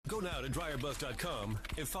now to DryerBuzz.com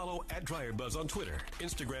and follow @DryerBuzz on Twitter,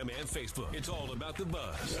 Instagram, and Facebook. It's all about the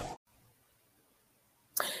buzz.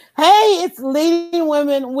 Hey, it's Leading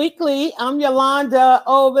Women Weekly. I'm Yolanda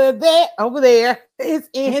over there. It's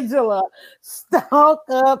Angela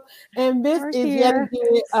Stalkup. And this is yet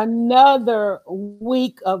again another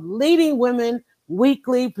week of Leading Women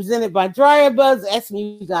Weekly presented by DryerBuzz. Asking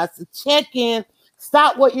you guys to check in,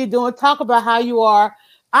 stop what you're doing, talk about how you are.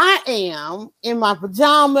 I am in my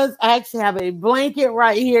pajamas. I actually have a blanket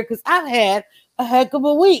right here because I've had a heck of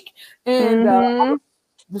a week. And I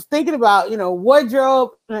was thinking about,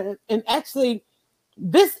 wardrobe. And actually,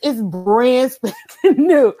 this is brand spanking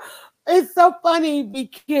new. It's so funny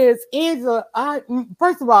because Angela,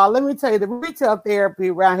 first of all, let me tell you, the retail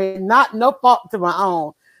therapy around here, no fault to my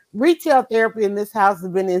own. Retail therapy in this house has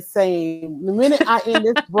been insane. The minute I end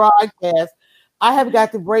this broadcast, I have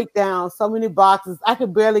got to break down so many boxes. I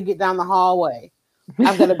could barely get down the hallway.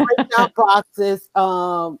 I've got to break down boxes.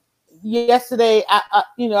 Yesterday,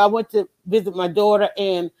 I went to visit my daughter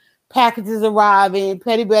and packages arriving.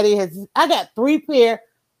 Petty Betty I got 3 pair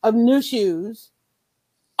of new shoes.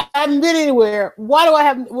 I haven't been anywhere. Why do I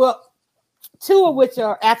have, 2 of which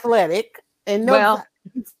are athletic and I'm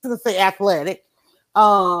going to say athletic.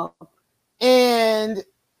 And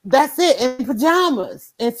that's it, in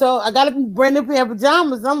pajamas. And so I got a brand new pair of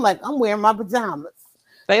pajamas. I'm like, I'm wearing my pajamas.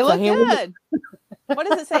 They look good. What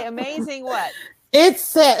does it say? Amazing what? It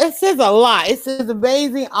says a lot. It says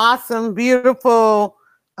amazing, awesome, beautiful,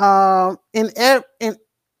 in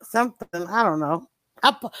something. I don't know.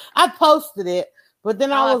 I posted it, but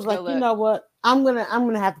then I was like, you know what? I'm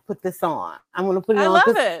gonna have to put this on. I'm gonna put it on. I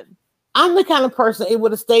love it. I'm the kind of person, it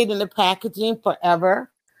would have stayed in the packaging forever.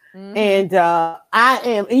 Mm-hmm. And I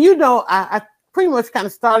am, and I pretty much kind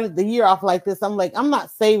of started the year off like this. I'm like, I'm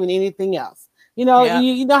not saving anything else. You know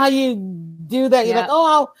how you do that. You're like,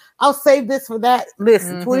 oh, I'll save this for that.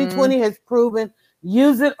 Listen, 2020 has proven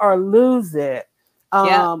use it or lose it.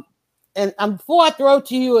 And before I throw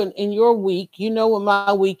to you in your week, what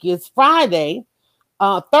my week is. Thursday,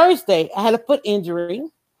 I had a foot injury.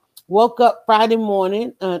 Woke up Friday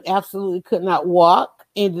morning and absolutely could not walk.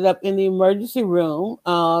 Ended up in the emergency room.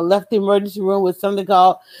 Left the emergency room with something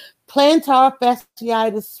called plantar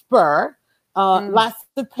fasciitis spur. Lots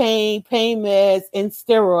of pain meds, and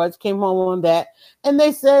steroids. Came home on that. And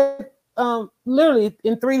they said, literally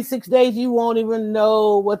in 3 to 6 days, you won't even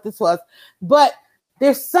know what this was. But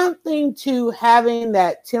there's something to having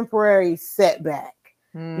that temporary setback,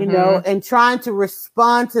 and trying to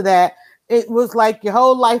respond to that. It was like your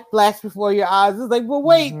whole life flashed before your eyes. It's like, well,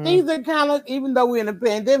 wait, things are kind of, even though we're in a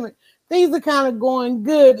pandemic, things are kind of going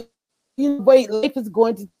good. Wait, life is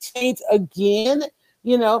going to change again,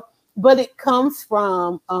 but it comes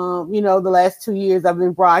from, the last 2 years I've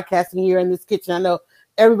been broadcasting here in this kitchen. I know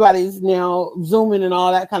everybody's now Zooming and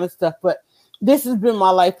all that kind of stuff, but this has been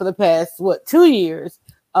my life for the past, 2 years.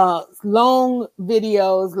 Long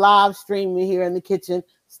videos, live streaming here in the kitchen,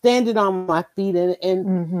 standing on my feet.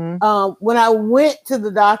 And when I went to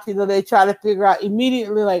the doctor, they try to figure out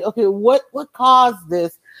immediately, like, okay, what caused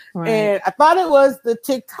this? Right. And I thought it was the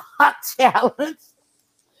TikTok challenge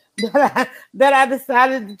that I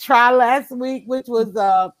decided to try last week, which was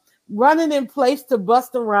running in place to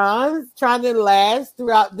Busta Rhymes, trying to last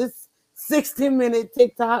throughout this 60-minute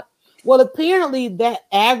TikTok. Well, apparently that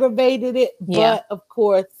aggravated it, but of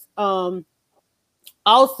course,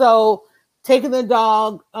 also taking the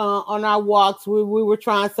dog on our walks, we were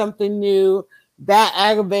trying something new that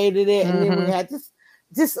aggravated it, and then we had just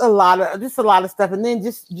a lot of stuff, and then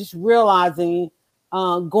just realizing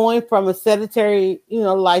going from a sedentary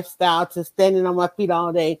lifestyle to standing on my feet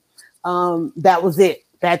all day, that was it.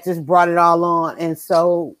 That just brought it all on, and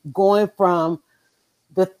so going from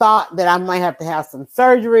the thought that I might have to have some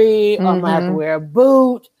surgery or I might have to wear a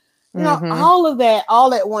boot. All of that,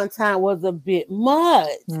 all at one time was a bit much.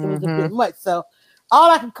 It was a bit much. So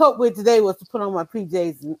all I could cope with today was to put on my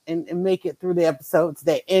PJs and make it through the episode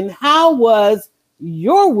today. And how was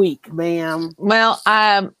your week, ma'am? Well,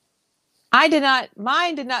 mine did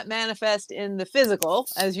not manifest in the physical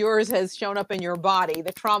as yours has shown up in your body.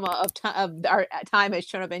 The trauma of our time has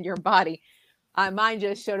shown up in your body. Mine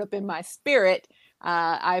just showed up in my spirit.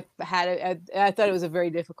 I thought it was a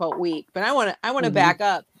very difficult week, but I want to back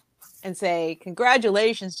up and say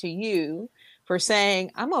congratulations to you for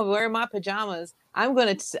saying, I'm gonna wear my pajamas. I'm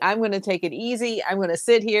gonna take it easy. I'm gonna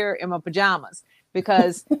sit here in my pajamas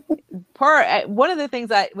because one of the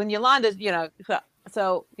things when Yolanda,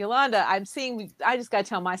 so Yolanda, I just gotta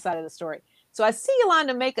tell my side of the story. So I see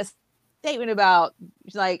Yolanda make a statement about,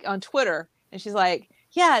 like, on Twitter, and she's like,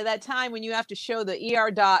 yeah, that time when you have to show the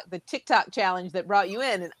ER doc, the TikTok challenge that brought you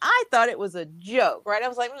in. And I thought it was a joke, right? I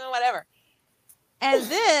was like, whatever. And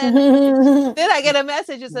then I get a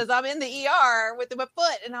message that says I'm in the ER with my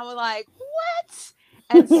foot. And I was like, what?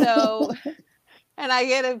 And so, and I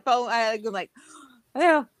get a phone, I go like,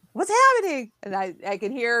 what's happening? And I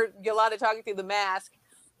can hear Yolanda talking through the mask.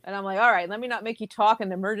 And I'm like, all right, let me not make you talk in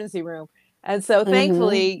the emergency room. And so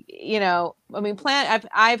thankfully, I mean,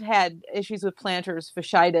 I've had issues with plantar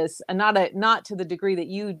fasciitis, and not to the degree that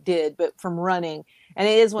you did, but from running. And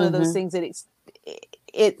it is one of those things that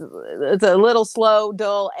it's a little slow,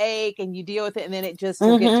 dull ache, and you deal with it, and then it just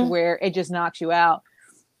will get to where it just knocks you out.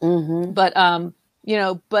 But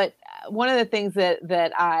but one of the things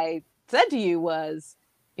that I said to you was,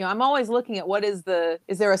 I'm always looking at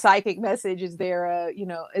is there a psychic message? Is there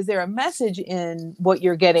a message in what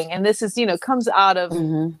you're getting? And this is, comes out of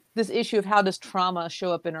this issue of how does trauma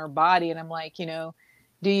show up in our body? And I'm like,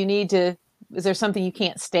 is there something you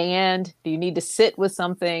can't stand? Do you need to sit with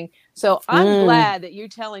something? So I'm glad that you're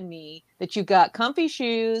telling me that you got comfy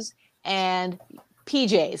shoes and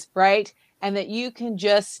PJs, right? And that you can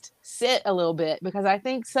just sit a little bit, because I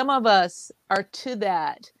think some of us are to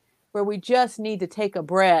that, where we just need to take a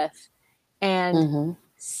breath and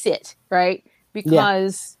sit, right?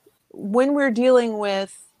 Because when we're dealing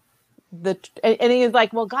with and it's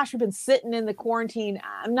like, well, gosh, we've been sitting in the quarantine.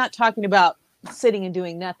 I'm not talking about sitting and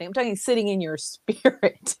doing nothing. I'm talking sitting in your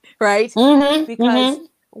spirit, right? Because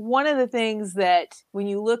one of the things that when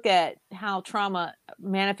you look at how trauma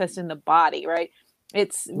manifests in the body, right?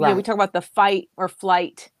 It's, we talk about the fight or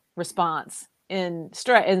flight response in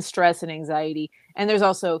stress and anxiety. And there's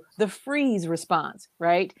also the freeze response,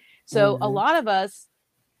 right? So a lot of us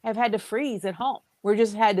have had to freeze at home. We're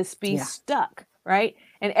just had to be stuck, right?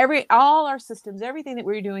 And all our systems, everything that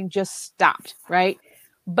we were doing just stopped, right?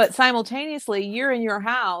 But simultaneously, you're in your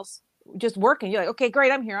house just working. You're like, okay,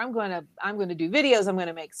 great, I'm here. I'm going to do videos. I'm going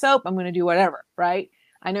to make soap. I'm going to do whatever, right?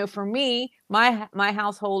 I know for me, my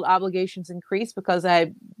household obligations increase because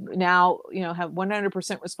I now, have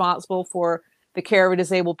 100% responsible for the care of a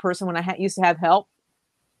disabled person when I used to have help.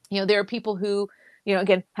 There are people who,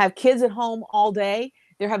 again, have kids at home all day.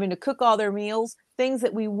 They're having to cook all their meals, things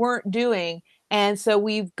that we weren't doing. And so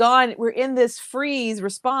we're in this freeze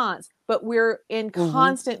response, but we're in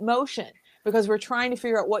constant motion because we're trying to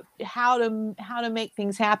figure out how to make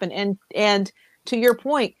things happen. And to your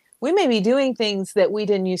point, we may be doing things that we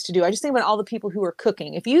didn't used to do. I just think about all the people who are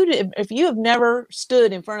cooking. If you have never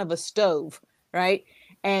stood in front of a stove, right,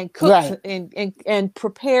 and cooked and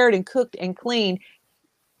prepared and cooked and cleaned,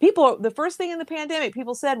 the first thing in the pandemic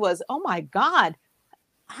people said was, "Oh my God,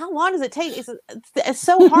 how long does it take? It's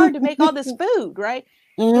so hard to make all this food, right?"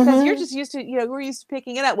 Because you're just used to, we're used to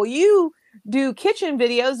picking it up. Well, you do kitchen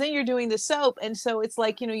videos, then you're doing the soap. And so it's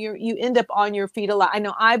like, you end up on your feet a lot. I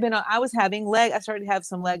know I started to have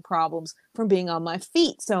some leg problems from being on my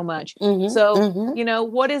feet so much. So,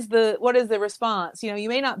 what is the response? You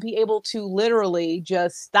may not be able to literally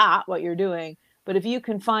just stop what you're doing, but if you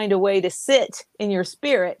can find a way to sit in your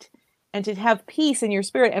spirit and to have peace in your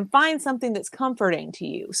spirit and find something that's comforting to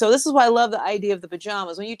you. So this is why I love the idea of the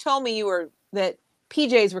pajamas. When you told me that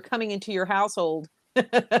PJs were coming into your household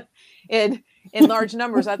in large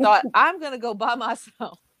numbers, I thought, I'm going to go buy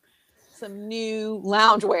myself some new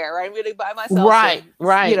loungewear. Right? I'm going to buy myself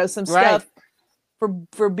some stuff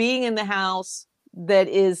for being in the house that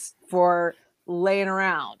is for laying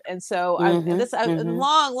around. And so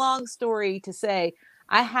a long story to say,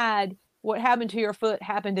 I had what happened to your foot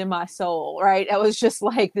happened in my soul, right? I was just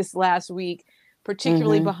like this last week,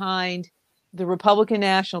 particularly behind the Republican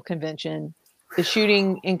National Convention, the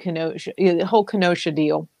shooting in Kenosha, the whole Kenosha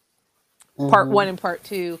deal, part 1 and part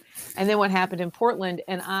 2, and then what happened in Portland.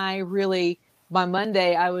 And I really, by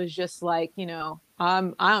Monday, I was just like, I don't know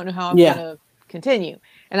how I'm going to continue.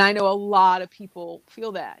 And I know a lot of people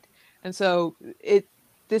feel that. And so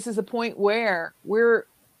this is a point where we're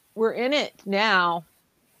in it now.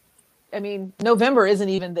 I mean, November isn't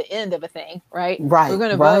even the end of a thing, right? Right. We're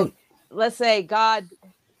going to vote. Let's say, God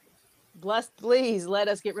please let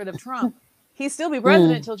us get rid of Trump. He'd still be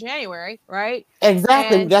president until January, right?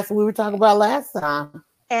 Exactly. That's what we were talking about last time.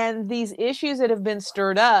 And these issues that have been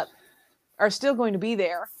stirred up are still going to be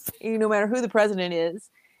there, no matter who the president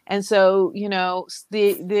is. And so, there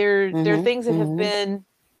are things that have been,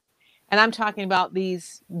 and I'm talking about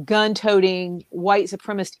these gun-toting white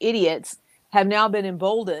supremacist idiots have now been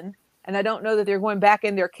emboldened. And I don't know that they're going back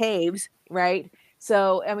in their caves, right?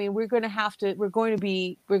 So, I mean, we're going to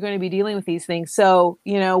be dealing with these things. So,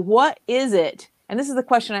 what is it? And this is the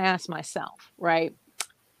question I ask myself, right?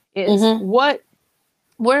 Is what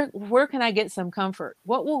where can I get some comfort?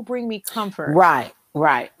 What will bring me comfort? Right.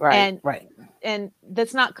 And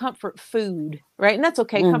that's not comfort food, right? And that's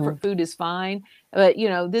okay. Mm-hmm. Comfort food is fine, but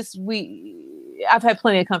I've had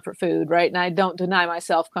plenty of comfort food, right? And I don't deny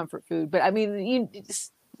myself comfort food, but I mean,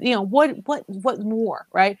 what more,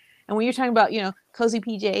 right? And when you're talking about, cozy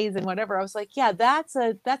PJs and whatever, I was like, yeah, that's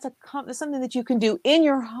something that you can do in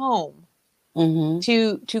your home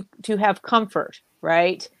to have comfort,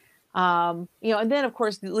 right? And then of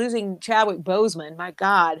course losing Chadwick Boseman, my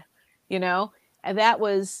God, and that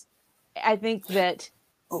was, I think that.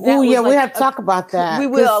 Oh yeah, we have to talk about that. We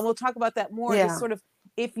will, and we'll talk about that more. Yeah. Just sort of,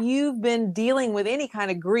 if you've been dealing with any kind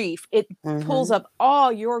of grief, it pulls up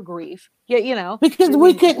all your grief. Yeah, because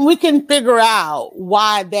we can figure out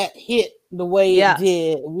why that hit the way it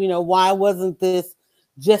did. Why wasn't this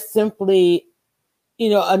just simply,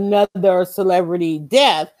 another celebrity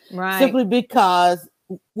death? Right. Simply because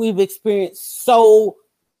we've experienced so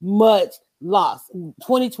much loss.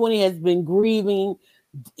 2020 has been grieving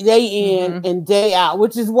day in and day out,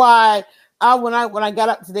 which is why when I got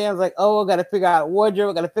up today, I was like, oh, I got to figure out a wardrobe.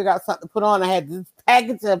 I got to figure out something to put on. I had this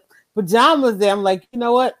package of pajamas there. I'm like, you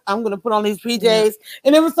know what? I'm going to put on these PJs. Yeah.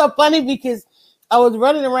 And it was so funny because I was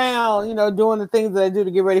running around, doing the things that I do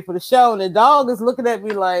to get ready for the show. And the dog is looking at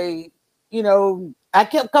me like, I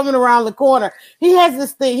kept coming around the corner. He has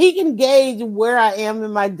this thing. He can gauge where I am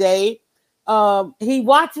in my day. He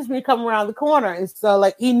watches me come around the corner. And so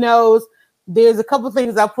like, he knows there's a couple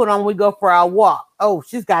things I put on when we go for our walk. Oh,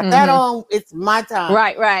 she's got that on. It's my time.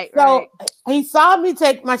 Right. So he saw me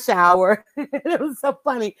take my shower. It was so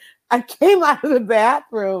funny. I came out of the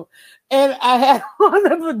bathroom and I had on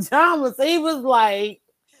the pajamas. He was like,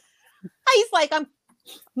 he's like, I'm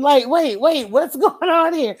like, wait, what's going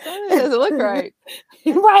on here? It doesn't look right.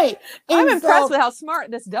 Right. I'm impressed with how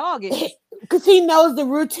smart this dog is. Because he knows the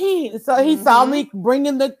routine. So he saw me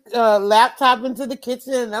bringing the laptop into the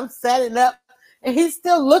kitchen and I'm setting up. And he's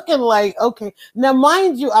still looking like, okay. Now,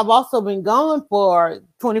 mind you, I've also been gone for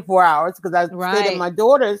 24 hours because I stayed at my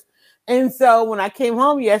daughter's. And so when I came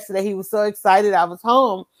home yesterday, he was so excited I was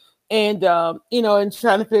home and, and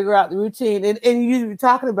trying to figure out the routine. And you were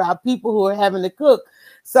talking about people who are having to cook.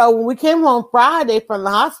 So when we came home Friday from the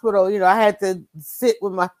hospital, I had to sit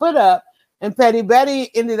with my foot up. And Petty Betty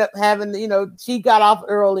ended up having, she got off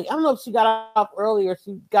early. I don't know if she got off early or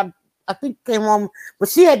I think came home, but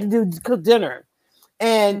she had to cook dinner.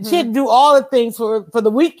 And she had to do all the things for the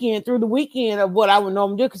weekend, through the weekend of what I would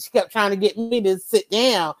normally do, because she kept trying to get me to sit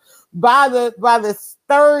down. By the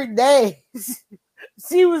third day,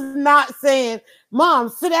 she was not saying, Mom,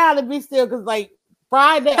 sit down and be still, because like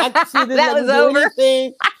Friday, she didn't that was over.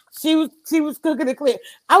 Anything. She was cooking it clear.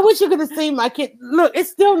 I wish you could have seen my kid. Look, it's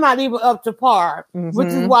still not even up to par, which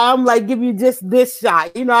is why I'm like, give you just this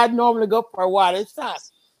shot. I'd normally go for a wider shot.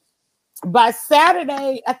 By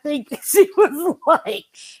Saturday, I think she was like,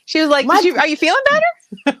 are you feeling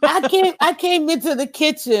better? I came into the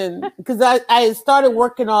kitchen because I started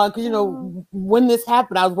working on, because when this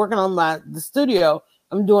happened, I was working on the studio.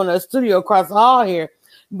 I'm doing a studio across the hall here.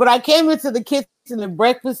 But I came into the kitchen, the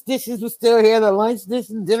breakfast dishes were still here, the lunch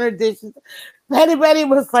dishes, dinner dishes. Petty Betty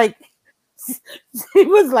was like, she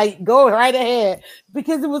was like, go right ahead,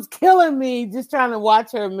 because it was killing me just trying to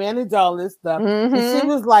watch her manage all this stuff. And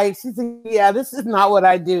she said, yeah, this is not what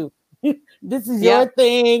I do. This is your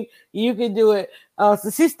thing. You can do it. So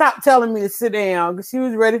she stopped telling me to sit down because she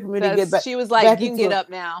was ready for me to get back. She was like, you can get up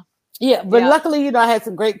now. Yeah, but luckily, I had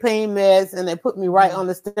some great pain meds and they put me right on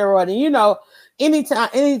the steroid. And, anytime,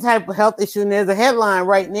 any type of health issue, and there's a headline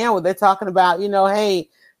right now where they're talking about, hey,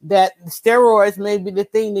 that steroids may be the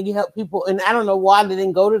thing to help people. And I don't know why they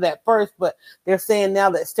didn't go to that first, but they're saying now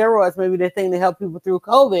that steroids may be the thing to help people through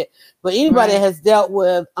COVID. But anybody that has dealt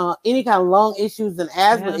with any kind of lung issues and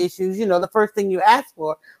asthma issues, the first thing you ask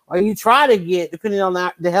for, or you try to get, depending on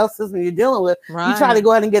the health system you're dealing with, you try to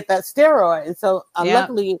go ahead and get that steroid. And so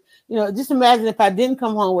luckily, just imagine if I didn't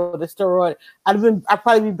come home with a steroid, I'd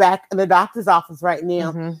probably be back in the doctor's office right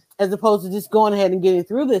now, as opposed to just going ahead and getting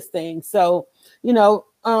through this thing. So,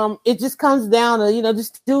 it just comes down to,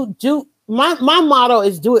 just do my motto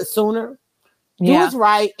is do it sooner, do it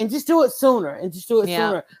right, and just do it sooner and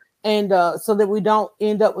sooner. And so that we don't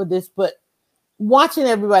end up with this, but watching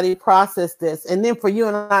everybody process this, and then for you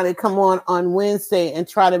and I to come on Wednesday and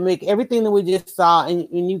try to make everything that we just saw,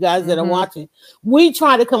 and you guys that are watching, we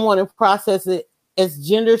try to come on and process it as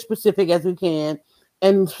gender specific as we can,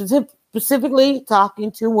 and specifically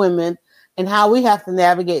talking to women and how we have to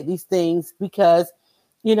navigate these things, because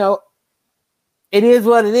it is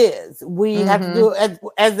what it is. We have to do it,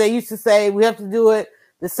 as they used to say, we have to do it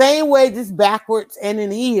the same way, just backwards and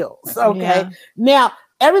in heels. Okay. Now,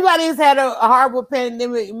 everybody has had a horrible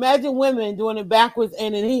pandemic. Imagine women doing it backwards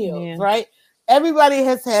and in heels, right? Everybody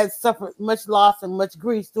has suffered much loss and much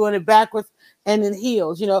grief doing it backwards and in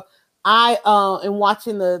heels. You know, I am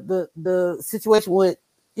watching the situation with,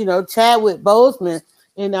 you know, Chadwick Boseman,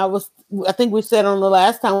 and I think we said on the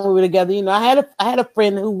last time we were together, you know, I had a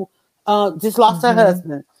friend who just lost her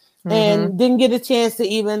husband and didn't get a chance to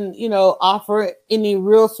even, you know, offer any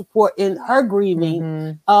real support in her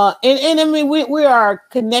grieving. And I mean, we are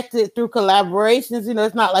connected through collaborations. You know,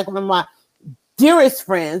 it's not like one of my dearest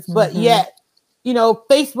friends, but yet, you know,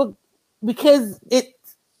 Facebook, because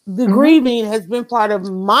the grieving has been part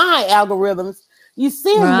of my algorithms. You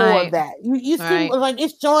see more of that. You see, like,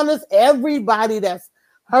 it's showing us everybody that's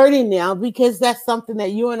hurting now, because that's something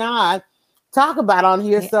that you and I talk about on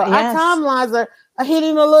here. So our timelines are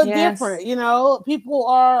hitting a little different. You know, people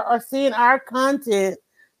are seeing our content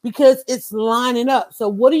because it's lining up. So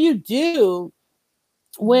what do you do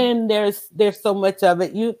when there's so much of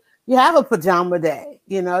it? You have a pajama day,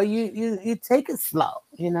 you know, you take it slow,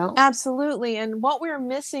 you know? Absolutely. And what we're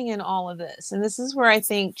missing in all of this, and this is where I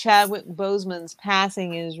think Chadwick Boseman's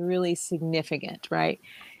passing is really significant, right?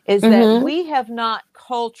 Is that we have not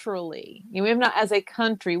culturally, you know, we have not as a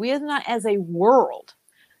country, we have not as a world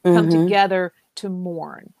come together to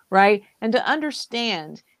mourn, right? And to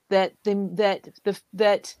understand that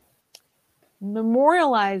that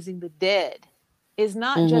memorializing the dead is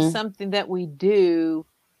not just something that we do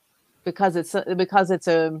because it's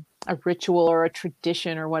a ritual or a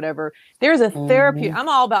tradition or whatever. There's a therapy. I'm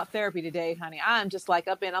all about therapy today, honey. I'm just like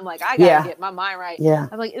I'm like, I gotta get my mind right.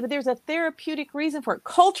 I'm like, but there's a therapeutic reason for it.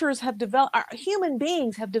 Cultures have developed, human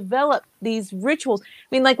beings have developed these rituals. I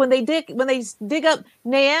mean, like when they dig up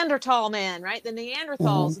Neanderthal man, right? The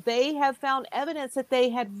Neanderthals, they have found evidence that they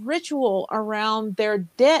had ritual around their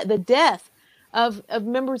the death of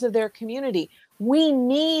members of their community. We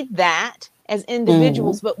need that as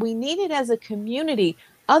individuals, but we need it as a community.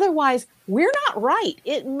 Otherwise, we're not right.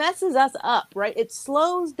 It messes us up, right? It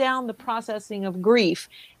slows down the processing of grief.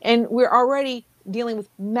 And we're already dealing with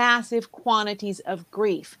massive quantities of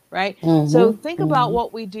grief, right? So think about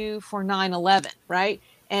what we do for 9/11, right?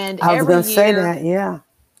 And I was going to say that,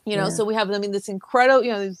 you know, so we have, I mean, this incredible,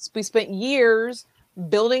 you know, we spent years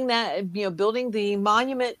building that, you know, building the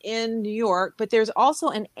monument in New York, but there's also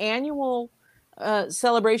an annual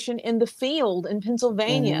celebration in the field in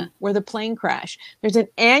Pennsylvania where the plane crashed. There's an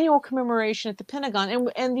annual commemoration at the Pentagon,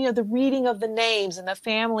 and you know, the reading of the names, and the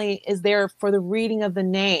family is there for the reading of the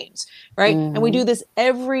names, right? And we do this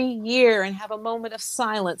every year and have a moment of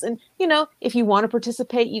silence. And you know, if you want to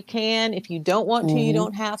participate, you can. If you don't want to, you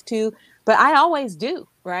don't have to. But I always do,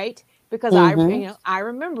 right? Because I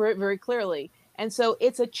remember it very clearly. And so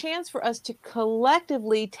it's a chance for us to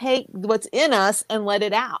collectively take what's in us and let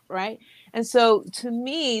it out, right? And so to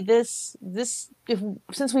me, since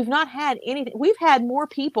we've not had anything, we've had more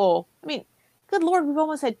people. I mean, good Lord, we've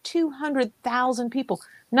almost had 200,000 people,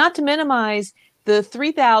 not to minimize the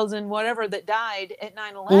 3,000 whatever that died at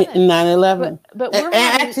 9/11. 9/11. But we're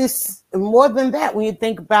actually more than that when you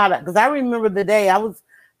think about it. Because I remember the day I was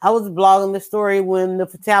blogging the story when the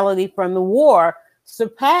fatality from the war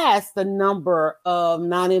surpassed the number of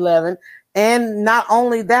 9/11. And not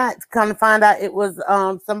only that, kind of find out it was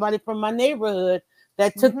somebody from my neighborhood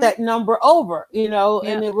that took that number over, you know,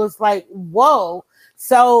 and it was like, whoa.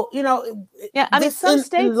 So, you know, I mean, some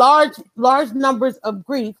states, large numbers of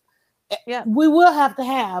grief. We will have to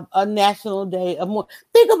have a national day of mourning.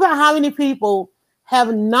 Think about how many people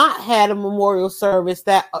have not had a memorial service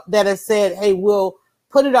that has said, hey, we'll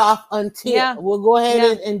put it off until we'll go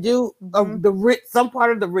ahead and do some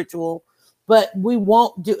part of the ritual. But we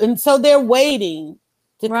won't do, and so they're waiting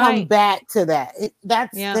to come back to that.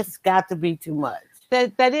 That's got to be too much.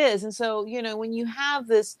 That is, and so you know, when you have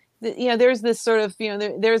this, you know, there's this sort of, you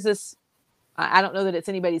know, there's this. I don't know that it's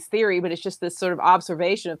anybody's theory, but it's just this sort of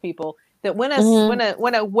observation of people that when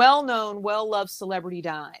a well-known, well-loved celebrity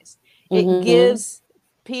dies, it gives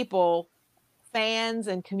people, fans,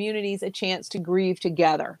 and communities a chance to grieve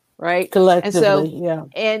together. Right. Collectively.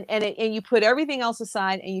 And so, and you put everything else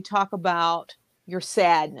aside and you talk about your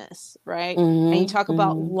sadness, right? And you talk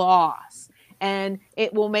about loss, and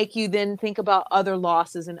it will make you then think about other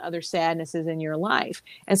losses and other sadnesses in your life.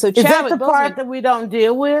 And so is that the part that we don't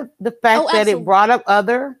deal with? The fact that it brought up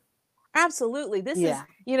other? Absolutely. This is,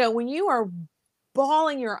 you know, when you are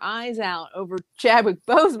bawling your eyes out over Chadwick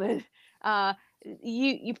Boseman,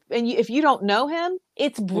 if you don't know him,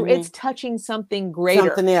 it's touching something greater,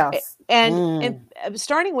 something else, and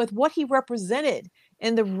starting with what he represented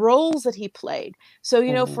and the roles that he played. So,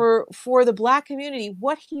 you know, for the Black community,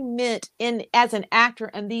 what he meant as an actor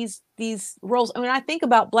and these roles. I mean, I think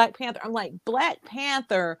about Black Panther, I'm like, Black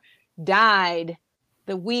Panther died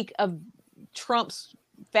the week of Trump's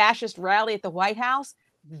fascist rally at the White House.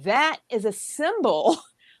 That is a symbol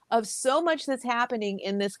of so much that's happening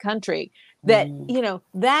in this country that, you know,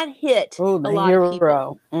 that hit a lot of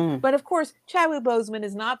people. But of course, Chadwick Boseman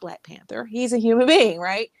is not Black Panther. He's a human being,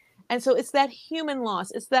 right? And so it's that human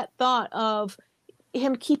loss. It's that thought of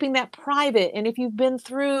him keeping that private. And if you've been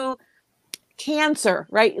through cancer,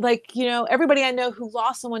 right? Like, you know, everybody I know who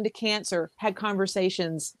lost someone to cancer had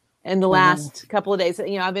conversations in the last couple of days.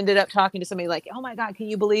 You know, I've ended up talking to somebody like, oh my God, can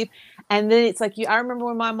you believe? And then it's like, I remember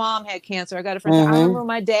when my mom had cancer. I got a friend, I remember when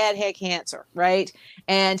my dad had cancer, right?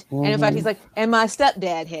 And in fact, he's like, and my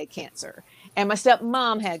stepdad had cancer. And my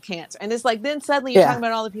stepmom had cancer. And it's like, then suddenly you're talking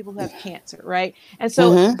about all the people who have cancer, right? And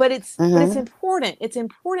so, but it's important. It's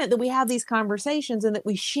important that we have these conversations and that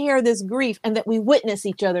we share this grief and that we witness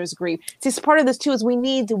each other's grief. See, part of this too is we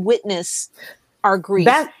need to witness our grief.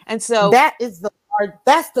 And so that is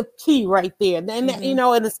that's the key right there. And you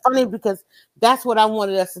know, and it's funny because that's what I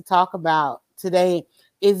wanted us to talk about today,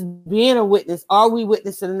 is being a witness. Are we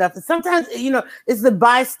witnessing enough? And sometimes, you know, it's the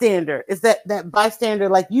bystander. It's that bystander,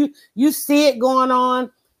 like you see it going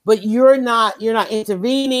on, but you're not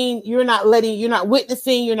intervening. You're not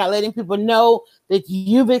witnessing. You're not letting people know that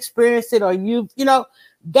you've experienced it, or you know,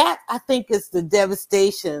 that I think is the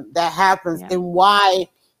devastation that happens and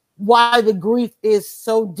why the grief is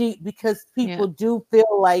so deep, because people do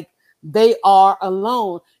feel like they are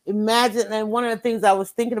alone. Imagine, and one of the things I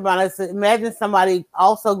was thinking about is, imagine somebody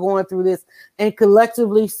also going through this and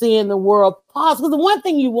collectively seeing the world pause. Because the one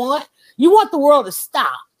thing you want the world to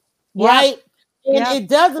stop, right? And it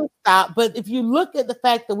doesn't stop. But if you look at the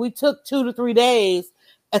fact that we took 2 to 3 days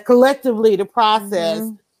collectively to process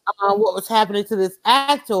what was happening to this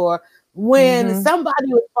actor, when somebody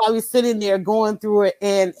was probably sitting there going through it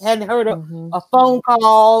and hadn't heard a phone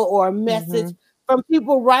call or a message from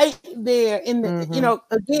people right there in the, you know,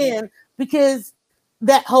 again, because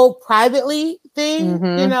that whole privately thing,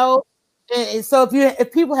 you know, and so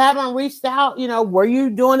if people haven't reached out, you know, were you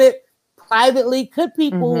doing it privately? Could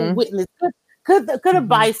people witness? Could a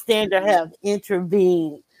bystander have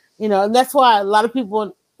intervened? You know, and that's why a lot of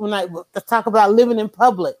people, when I talk about living in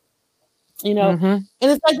public, you know, and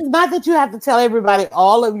it's like, it's not that you have to tell everybody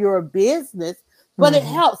all of your business, but it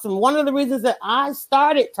helps. And one of the reasons that I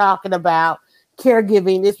started talking about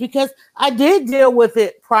caregiving is because I did deal with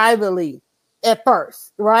it privately at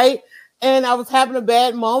first, right? And I was having a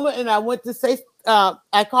bad moment, and I went to say,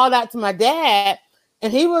 I called out to my dad,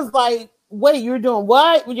 and he was like, wait, you're doing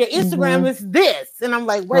what? Your Instagram is this. And I'm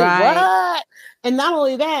like, wait, what? And not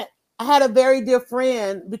only that, I had a very dear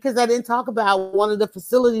friend, because I didn't talk about one of the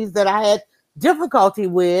facilities that I had difficulty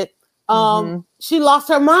with. She lost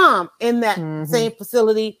her mom in that same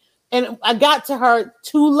facility, and I got to her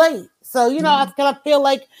too late. So, you know, I kind of feel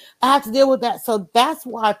like I have to deal with that. So that's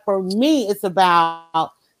why for me, it's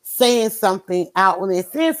about saying something out when they're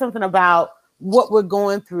saying something about what we're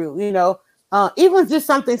going through, you know, even just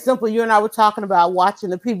something simple. You and I were talking about watching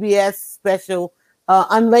the PBS special,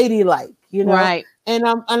 Unladylike, you know, right. And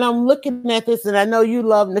I'm looking at this, and I know you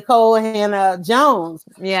love Nicole Hannah-Jones.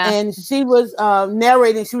 Yeah. And she was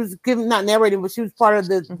narrating. She was not narrating, but she was part of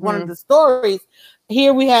the one of the stories.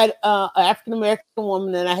 Here we had an African-American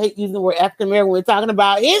woman, and I hate using the word African-American when we're talking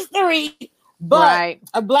about history, but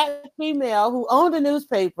a Black female who owned a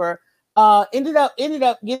newspaper ended up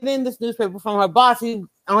getting this newspaper from her boss. He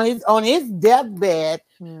on his deathbed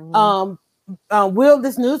willed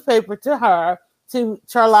this newspaper to her, to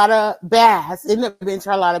Charlotta Bass. It ended up being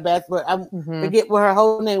Charlotta Bass, but I forget what her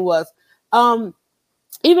whole name was.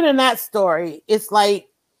 Even in that story, it's like,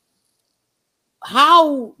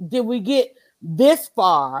 how did we get this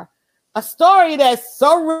far? A story that's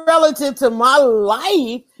so relative to my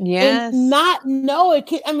life, and not know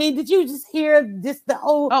it. I mean, did you just hear the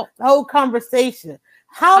whole conversation?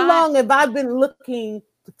 How long have I been looking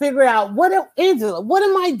to figure out Angela, what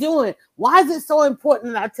am I doing? Why is it so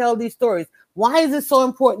important that I tell these stories? Why is it so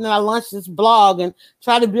important that I launch this blog and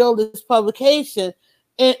try to build this publication?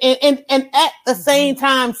 And at the same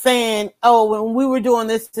time saying, oh, when we were doing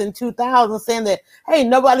this in 2000, saying that, hey,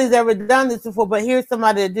 nobody's ever done this before, but here's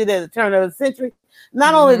somebody that did it at the turn of the century.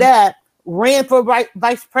 Not only that, ran for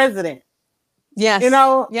vice president. Yes. You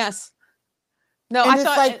know? Yes. No, I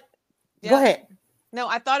thought, go ahead. No,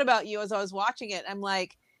 I thought about you as I was watching it. I'm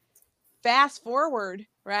like, fast forward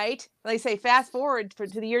right? They say fast forward to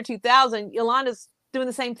the year 2000, Yolanda's doing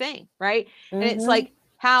the same thing, right? And it's like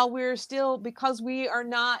how we're still, because we are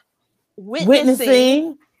not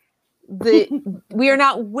witnessing we are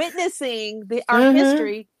not witnessing our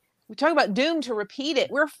history. We talk about doomed to repeat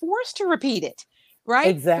it. We're forced to repeat it, right?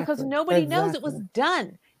 Exactly. Because nobody knows it was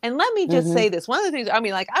done. And let me just say this. One of the things, I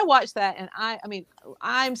mean, like I watched that and I mean,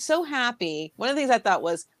 I'm so happy. One of the things I thought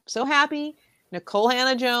was so happy. Nicole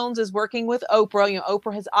Hannah-Jones is working with Oprah. You know,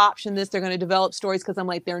 Oprah has optioned this. They're going to develop stories because I'm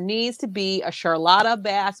like, there needs to be a Charlotta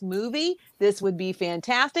Bass movie. This would be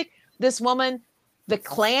fantastic. This woman, the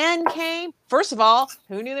Klan came. First of all,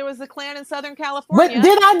 who knew there was the Klan in Southern California? But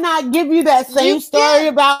did I not give you that same story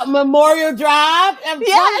about Memorial Drive?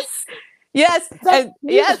 Yes. Yes. And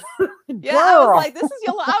yes. Yeah. I was like, this is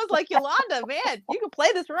Yolanda. I was like, Yolanda, man, you can play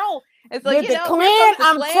this role. It's like, you know, Klan,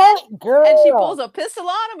 girl. And she pulls a pistol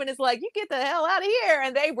on him and it's like, you get the hell out of here.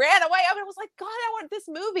 And they ran away. I mean, I was like, God, I want this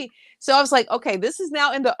movie. So I was like, okay, this is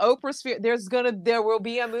now in the Oprah sphere. There will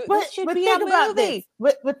be a movie. This should be a movie.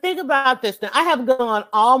 But think about this. Now, I have gone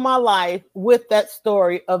all my life with that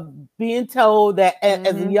story of being told that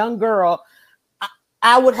as a young girl,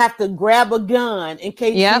 I would have to grab a gun in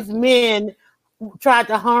case these men tried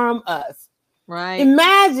to harm us. Right.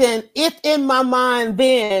 Imagine if in my mind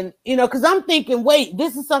then, you know, because I'm thinking, wait,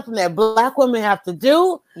 this is something that Black women have to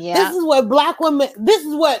do. Yeah. This is what this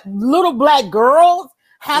is what little Black girls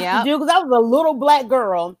have to do. Because I was a little Black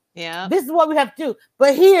girl. Yeah. This is what we have to do.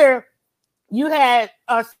 But here you had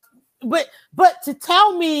us, but to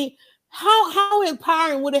tell me how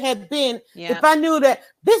empowering would it have been if I knew that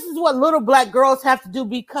this is what little Black girls have to do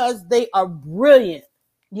because they are brilliant.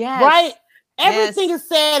 Yes. Right? Everything is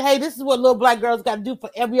said, hey, this is what little Black girls got to do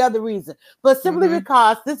for every other reason. But simply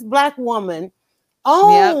because this Black woman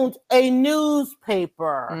owned a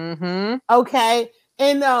newspaper. Okay.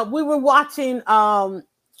 And we were watching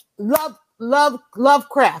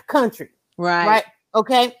Lovecraft Country. Right.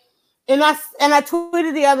 Okay. And I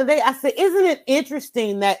tweeted the other day, I said, isn't it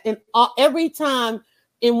interesting that every time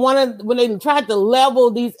when they tried to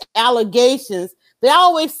level these allegations, they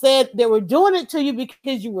always said they were doing it to you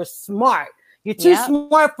because you were smart. You're too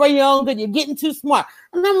smart for your own good. You're getting too smart.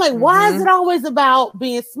 And I'm like, why is it always about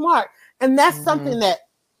being smart? And that's something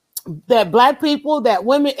that Black people, that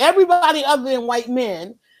women, everybody other than white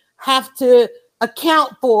men have to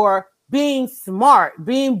account for. Being smart,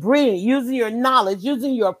 being brilliant, using your knowledge,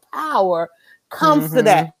 using your power comes to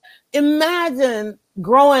that. Imagine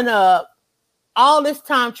growing up all this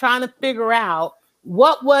time trying to figure out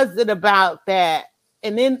what was it about that,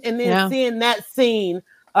 and then seeing that scene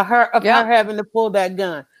of her having to pull that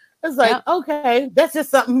gun. It's like, okay, that's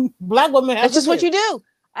just something Black women have. That's just what you do.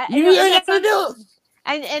 You have to do.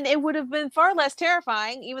 And it would have been far less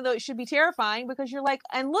terrifying, even though it should be terrifying, because you're like,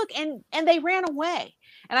 and look, and they ran away.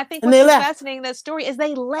 And I think what's fascinating in that story is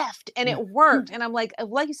they left and it worked. And I'm like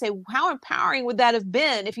you say, how empowering would that have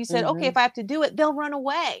been if you said, okay, if I have to do it, they'll run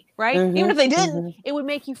away, right? Even if they didn't, it would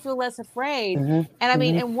make you feel less afraid. And I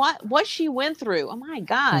mean, and what she went through, oh my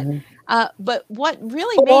God. But what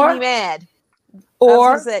really made me mad,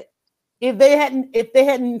 or if they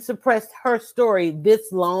hadn't suppressed her story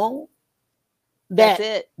this long,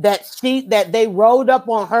 that they rolled up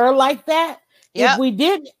on her like that. If we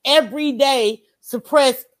did every day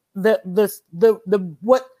suppress the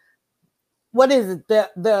what is it,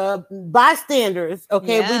 the bystanders,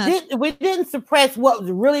 okay, we didn't suppress what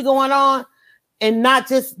was really going on, and not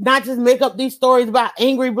just make up these stories about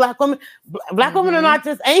angry Black women. Black women are not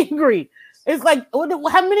just angry. It's like, how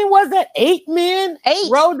many was that? 8 men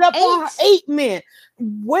rolled up on her. 8 men.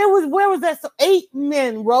 Where was that? So 8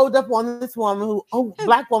 men rolled up on this woman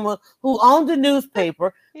Black woman who owned a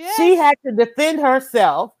newspaper. She had to defend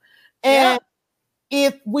herself. And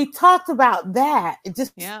if we talked about that,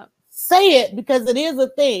 just say it, because it is a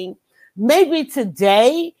thing. Maybe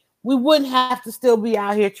today we wouldn't have to still be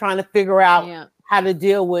out here trying to figure out how to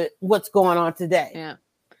deal with what's going on today.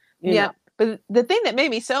 You know? But the thing that made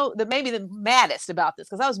me the maddest about this,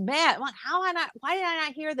 because I was mad. I'm like, why did I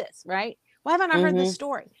not hear this? Right? Why have I not heard this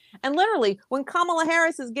story? And literally, when Kamala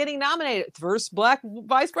Harris is getting nominated, first Black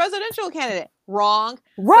vice presidential candidate, wrong.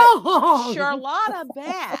 But Charlotta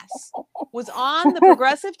Bass was on the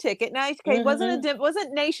progressive ticket. Now, it wasn't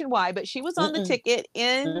nationwide, but she was on the ticket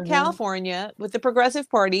in California with the Progressive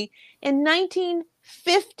Party in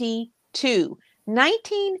 1952.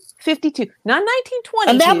 1952, not 1922.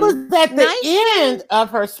 And that was at the end of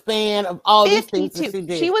her span of all these things that she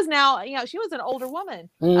did. She was now, she was an older woman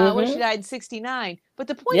when she died in 69. But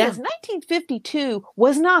the point is, 1952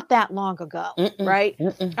 was not that long ago, right?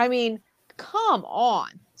 I mean, come on.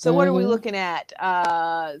 So what are we looking at?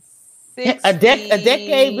 A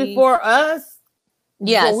decade before us.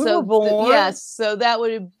 Yeah, we were born. Yes, so that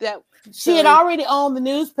would that she had already owned the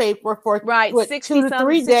newspaper for right, what, 60 2 to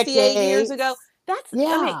 3 68 decades. years ago. That's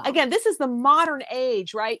I mean, again, this is the modern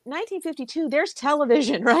age, right? 1952, there's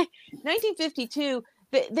television, right? 1952,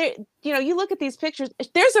 there, you know, you look at these pictures,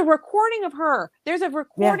 there's a recording of her. There's a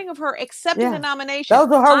recording of her accepting the nomination.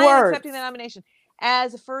 Those are her words. Accepting the nomination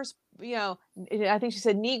as the first, you know, I think she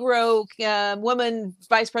said Negro woman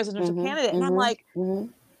vice presidential candidate. And I'm like,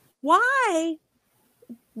 why?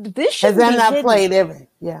 This should be not played every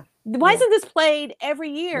Why isn't this played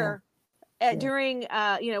every year during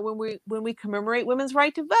you know, when we commemorate women's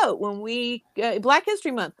right to vote, when we Black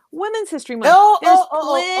History Month, Women's History Month? There's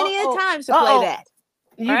plenty of times to play that.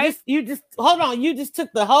 You just hold on. You just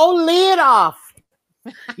took the whole lid off.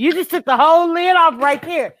 You just took the whole lid off right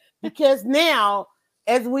there, because now,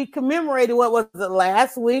 as we commemorated, what was it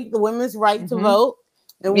last week, the women's right to vote.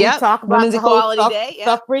 And we talk about Women's Equality Day,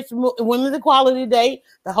 suffrage, Women's Equality Day,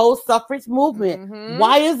 the whole suffrage movement.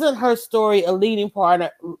 Why isn't her story a leading part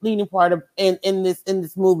of in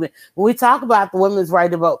this movement? When we talk about the women's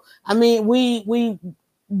right to vote, I mean, we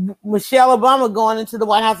Michelle Obama going into the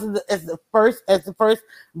White House as the first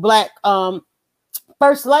Black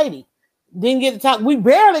first lady. Didn't get to talk. We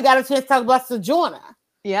barely got a chance to talk about Sojourner.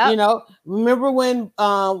 Yeah, you know, remember when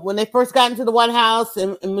they first got into the White House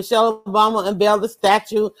and Michelle Obama unveiled the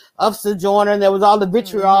statue of Sojourner, and there was all the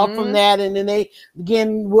vitriol from that, and then they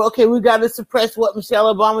again, well, okay, we got to suppress what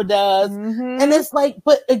Michelle Obama does, and it's like,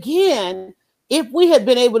 but again, if we had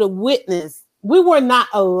been able to witness, we were not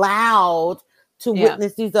allowed to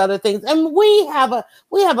witness these other things, and we have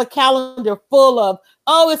a calendar full of,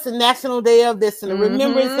 oh, it's a national day of this and a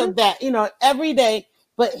remembrance of that, you know, every day,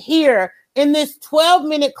 but here. In this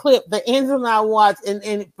 12-minute clip that Angela and I watched,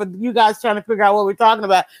 and for you guys trying to figure out what we're talking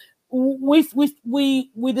about, we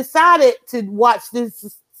decided to watch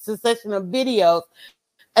this succession of videos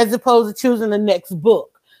as opposed to choosing the next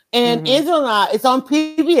book. And Angela and I, it's on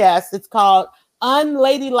PBS. It's called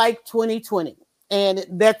Unladylike 2020, and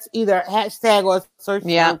that's either hashtag or search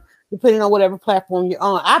term, depending on whatever platform you're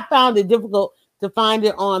on. I found it difficult to find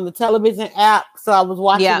it on the television app, so I was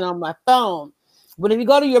watching it on my phone. But if you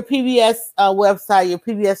go to your PBS website, your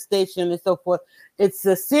PBS station and so forth, it's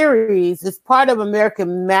a series. It's part of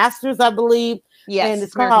American Masters, I believe. Yes. And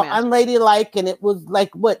it's called Unladylike. And it was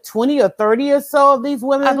like, what, 20 or 30 or so of these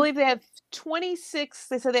women? I believe they have 26.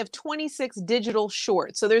 They said they have 26 digital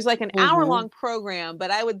shorts. So there's like an hour-long program.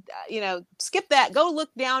 But I would, you know, skip that. Go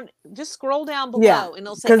look down. Just scroll down below and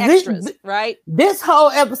it'll say extras, right? This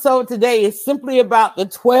whole episode today is simply about the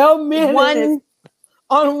 12 minutes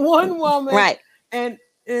on one woman. Right. And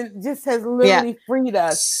it just has literally freed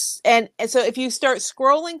us. And so if you start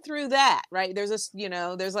scrolling through that, right, there's this, you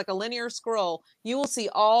know, there's like a linear scroll, you will see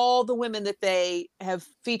all the women that they have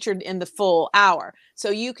featured in the full hour. So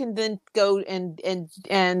you can then go and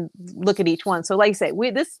look at each one. So like I say,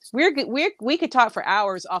 we could talk for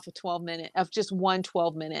hours off a 12-minute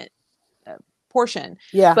portion.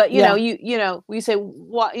 But you know, we say,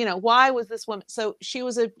 why was this woman? So she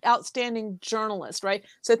was an outstanding journalist, right?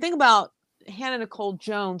 So think about Hannah Nicole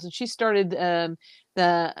Jones, and she started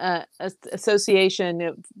the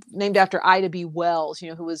association named after Ida B. Wells, you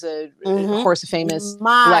know, who was of course, a famous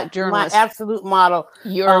Black journalist. My absolute model.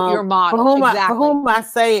 Your model. For whom I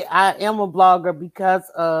say I am a blogger because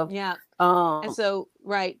of and so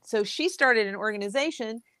so she started an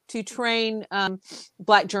organization to train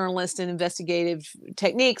Black journalists in investigative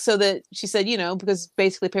techniques, so that she said, you know, because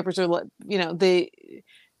basically papers are, you know, the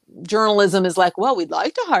journalism is like, well, we'd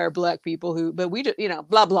like to hire Black people but we do, you know,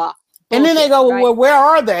 blah blah. And then they go, well, where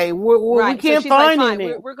are they? We can't find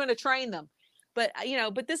any. We're going to train them. But you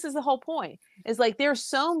know, but this is the whole point. Is like there's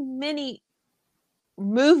so many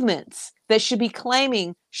movements that should be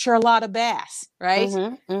claiming Charlotta Bass, right?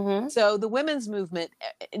 So the women's movement,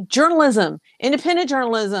 journalism, independent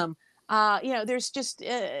journalism. You know, there's just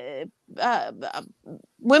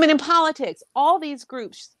women in politics. All these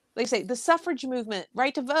groups. They say the suffrage movement,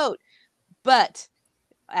 right to vote. But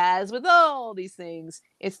as with all these things,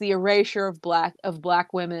 it's the erasure of black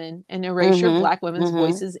women and erasure of Black women's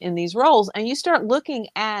voices in these roles. And you start looking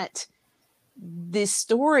at these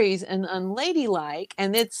stories and Unladylike,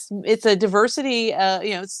 and it's a diversity. You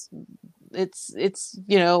know, it's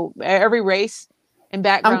you know, every race and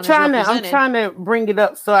background. I'm trying to bring it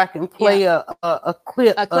up so I can play a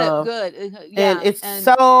clip. A clip, good. And it's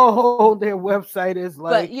so their website is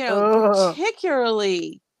like, but you know,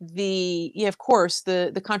 particularly of course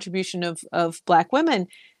the contribution of Black women.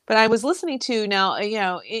 But I was listening to now, you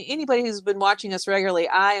know, anybody who's been watching us regularly,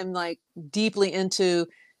 I am like deeply into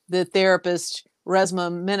the therapist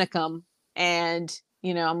Resmaa Menakem, and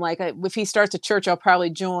I'm like, if he starts a church, I'll probably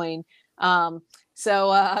join.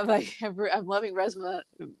 So I'm like, I'm loving Resmaa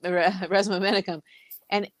Menakem,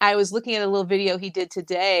 and I was looking at a little video he did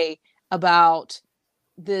today about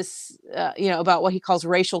this, about what he calls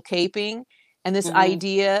racial caping, and this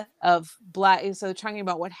idea of Black. So talking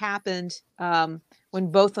about what happened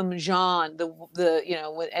when Botham Jean, and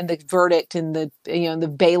the verdict, and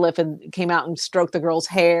the bailiff and came out and stroked the girl's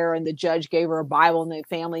hair, and the judge gave her a Bible, and the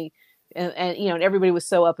family, and everybody was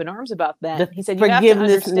so up in arms about that. He said, you have to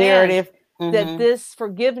understand narrative. That this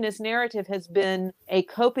forgiveness narrative has been a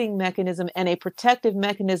coping mechanism and a protective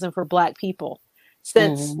mechanism for Black people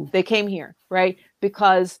since they came here, right?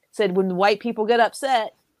 Because said when white people get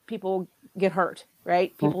upset, people get hurt,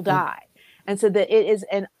 right? People die. And so that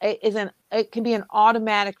it can be an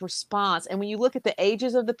automatic response. And when you look at the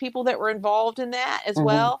ages of the people that were involved in that as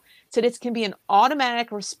well, so it can be an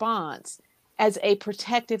automatic response as a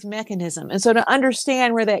protective mechanism. And so to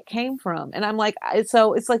understand where that came from, and I'm like,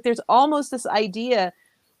 so it's like there's almost this idea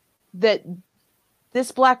that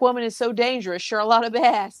this Black woman is so dangerous, Charlotta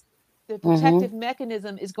Bass, the protective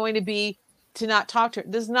mechanism is going to be to not talk to her.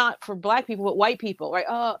 This is not for Black people, but white people, right?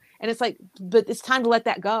 Oh, and it's like, but it's time to let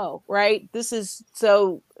that go, right? This is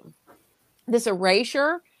so this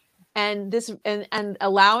erasure and this and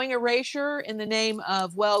allowing erasure in the name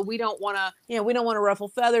of, well, we don't want to, we don't want to ruffle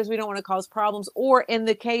feathers, we don't want to cause problems, or in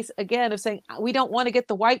the case again of saying we don't want to get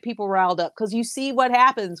the white people riled up, because you see what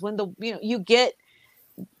happens when you get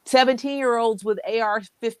 17-year-olds with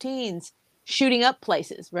AR-15s shooting up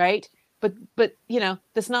places, right? But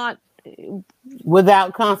that's not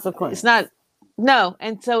without consequence. It's not, no.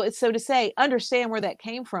 And so it's so to say, understand where that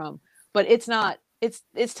came from, but it's not.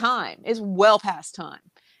 It's time. It's well past time.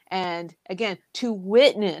 And again, to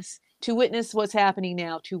witness what's happening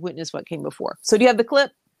now, to witness what came before. So do you have the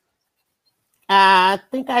clip? I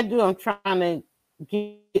think I do. I'm trying to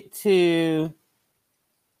get to,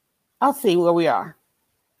 I'll see where we are.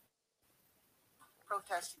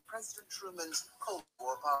 Protesting President Truman's Cold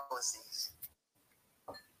War policies.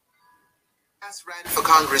 Bass ran for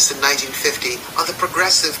Congress in 1950 on the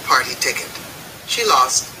Progressive Party ticket. She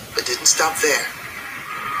lost, but didn't stop there.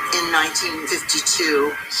 In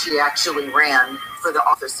 1952, she actually ran for the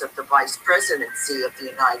office of the Vice Presidency of the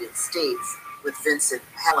United States with Vincent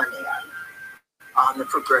Hallinan on the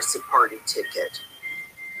Progressive Party ticket.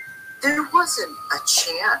 There wasn't a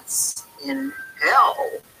chance in hell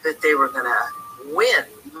that they were going to win,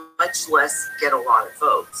 much less get a lot of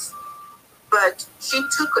votes. But she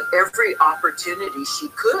took every opportunity she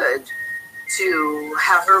could to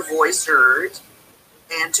have her voice heard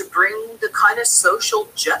and to bring the kind of social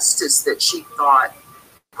justice that she thought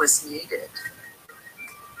was needed.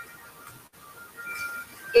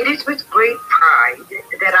 It is with great pride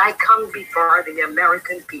that I come before the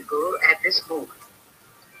American people at this moment.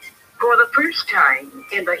 For the first time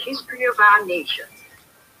in the history of our nation,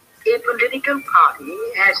 a political party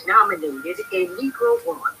has nominated a Negro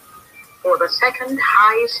woman for the second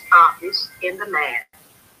highest office in the land.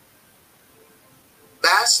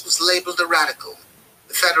 Bass was labeled a radical.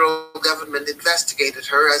 The federal government investigated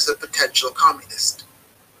her as a potential communist.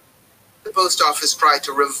 The post office tried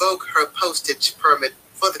to revoke her postage permit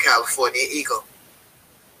for the California Eagle.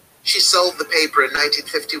 She sold the paper in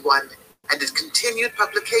 1951 and it continued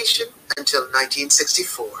publication until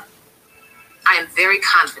 1964. I am very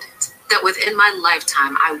confident that within my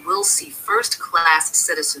lifetime, I will see first-class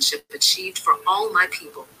citizenship achieved for all my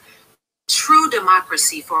people, true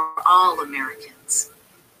democracy for all Americans.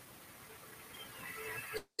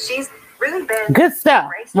 She's really been good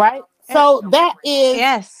stuff, right? So that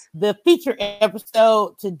is the feature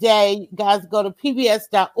episode today. You guys go to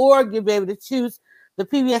pbs.org. You'll be able to choose the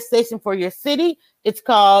PBS station for your city. It's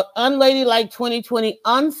called Unladylike 2020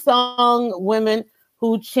 Unsung Women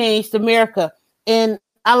Who Changed America. And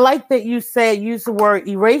I like that you use the word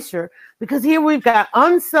erasure, because here we've got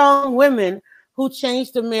unsung women who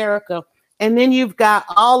changed America. And then you've got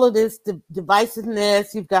all of this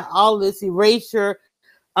divisiveness. You've got all of this erasure,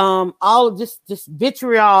 all of just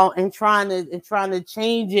vitriol and trying to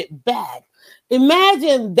change it back.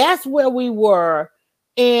 Imagine that's where we were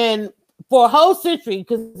for a whole century.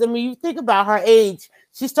 Because I mean, you think about her age.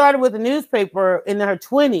 She started with a newspaper in her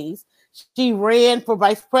 20s. She ran for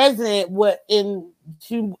vice president. How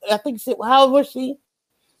old was she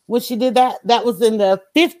when she did that? That was in the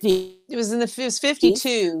 50s. It was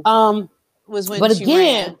 52. Was when but she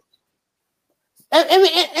again, ran.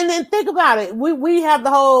 And then think about it. We have the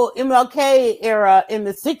whole MLK era in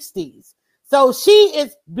the 60s. So she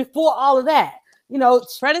is before all of that. You know,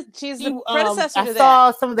 she's the predecessor to that. I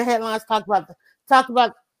saw some of the headlines talk about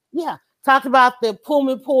talked about the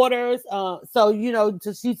Pullman Porters. So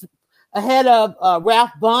she's ahead of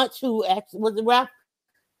Ralph Bunche, who actually was it Ralph.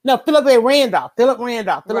 No, Philip Randolph. Philip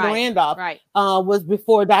Randolph Right. Was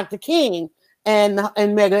before Dr. King and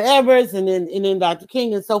Medgar Evers, and then Dr.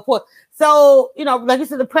 King and so forth. So, like I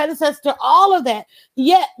said, the predecessor to all of that,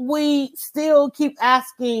 yet we still keep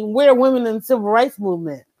asking, where are women in the civil rights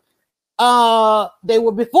movement? They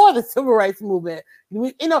were before the civil rights movement,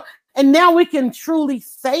 and now we can truly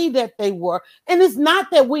say that they were. And it's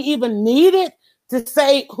not that we even needed to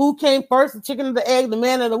say who came first, the chicken or the egg, the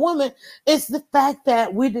man or the woman. It's the fact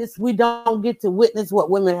that we don't get to witness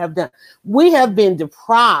what women have done. We have been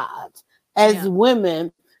deprived as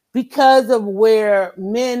women because of where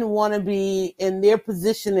men want to be in their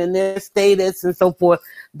position and their status and so forth,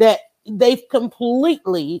 that they've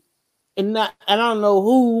completely, I don't know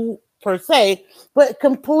who per se, but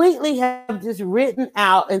completely have just written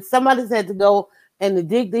out, and somebody's had to go and to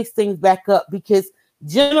dig these things back up, because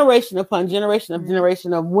generation upon generation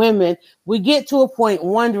of women, we get to a point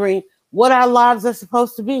wondering what our lives are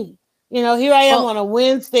supposed to be. Here I am on a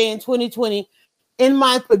Wednesday in 2020 in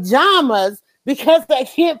my pajamas because I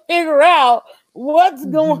can't figure out what's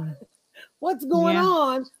going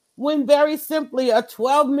on, when very simply a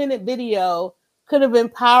 12-minute video could have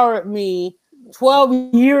empowered me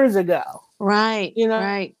 12 years ago. Right.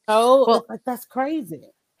 Right. Oh, well, that's crazy.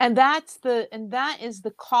 And that is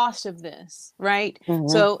the cost of this, right? Mm-hmm.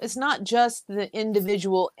 So it's not just the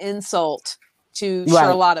individual insult to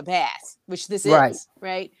Charlotta Bass, which this is,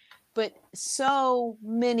 right? But so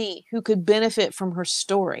many who could benefit from her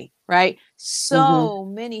story, right? So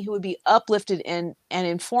many who would be uplifted and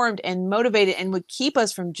informed and motivated, and would keep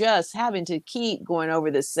us from just having to keep going over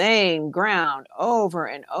the same ground over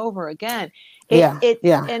and over again. And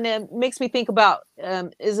it makes me think about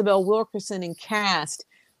Isabel Wilkerson and Caste,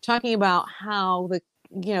 talking about how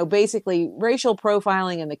basically racial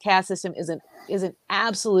profiling in the caste system is an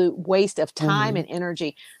absolute waste of time and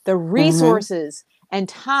energy. The resources and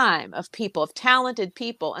time of people, of talented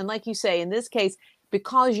people. And like you say, in this case,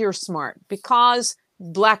 because you're smart, because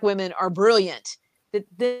Black women are brilliant, that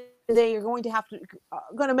they are going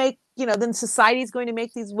to make, then society is going to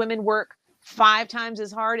make these women work 5 times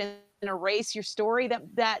as hard and erase your story.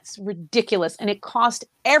 That's ridiculous. And it cost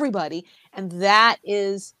everybody. And that's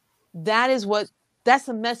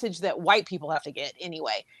the message that white people have to get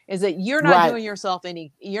anyway, is that you're not doing yourself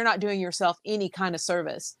any kind of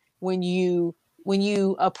service when you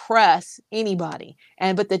oppress anybody.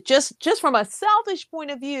 But just from a selfish point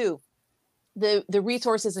of view, the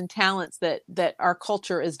resources and talents that our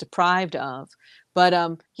culture is deprived of. But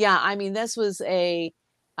this was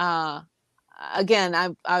again,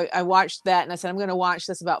 I watched that and I said, I'm going to watch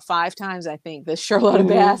this about 5 times. I think this Charlotta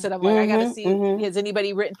Bass, and I'm like, I got to see, has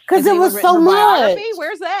anybody written? Because it was so much.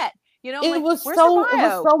 Where's that? It was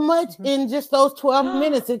so much in just those 12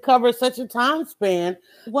 minutes. It covers such a time span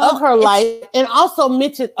of her life, and also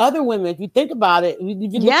mentioned other women. If you think about it,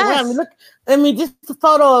 if you look around, just the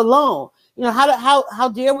photo alone. How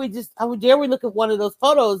dare we look at one of those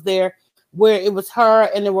photos there where it was her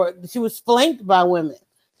and she was flanked by women.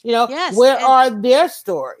 Where are their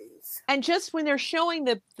stories? And just when they're showing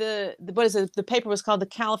the paper was called the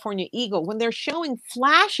California Eagle, when they're showing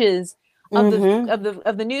flashes of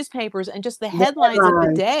the newspapers and just the headlines of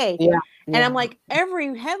the day. And I'm like,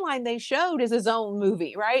 every headline they showed is its own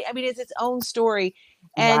movie, right? I mean, it's its own story.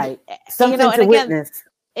 And something to witness.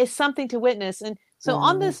 It's something to witness. And so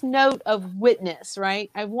on this note of witness, right,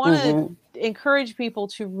 I want to encourage people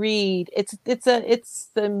to read. It's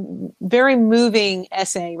a very moving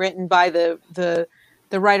essay written by the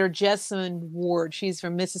writer Jessamine Ward. She's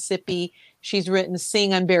from Mississippi. She's written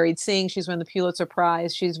Sing Unburied Sing. She's won the Pulitzer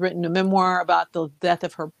Prize. She's written a memoir about the death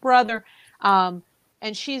of her brother. And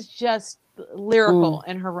she's just lyrical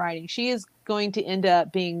in her writing. She is going to end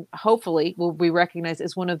up being, hopefully, will be recognized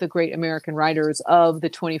as one of the great American writers of the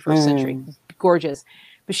 21st century. Gorgeous.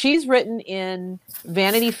 But she's written in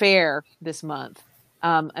Vanity Fair this month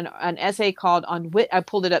an essay called I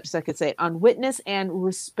pulled it up so I could say it, On Witness and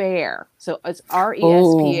Respair. So it's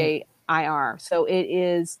Respair. So it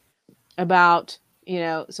is about,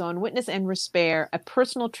 so On Witness and Respair, a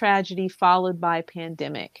personal tragedy followed by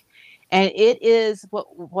pandemic. And it is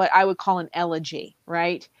what I would call an elegy,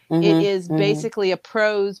 right? It is basically a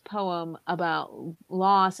prose poem about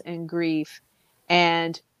loss and grief.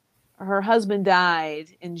 And her husband died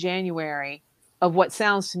in January of what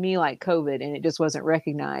sounds to me like COVID, and it just wasn't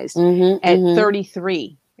recognized at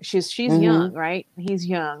 33. She's young, right? He's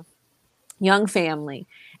young family.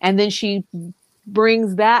 And then she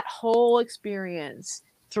brings that whole experience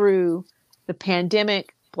through the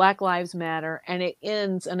pandemic, Black Lives Matter, and it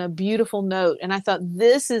ends on a beautiful note. And I thought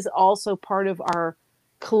this is also part of our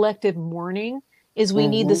collective mourning, is we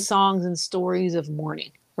need the songs and stories of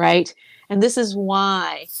mourning, right? And this is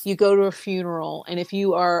why you go to a funeral, and if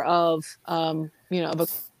you are of of a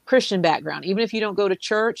Christian background, even if you don't go to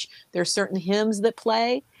church, there are certain hymns that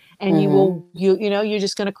play, and you're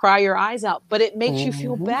just going to cry your eyes out, but it makes you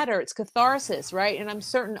feel better. It's catharsis, right? And I'm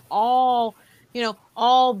certain all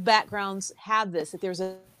backgrounds have this, that there's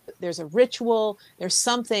a ritual, there's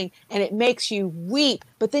something, and it makes you weep,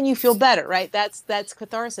 but then you feel better, right? That's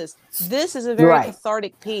catharsis. This is a very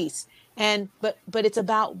cathartic piece. And but it's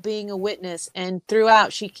about being a witness. And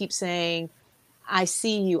throughout she keeps saying, I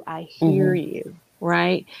see you, I hear you,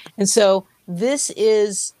 right? And so this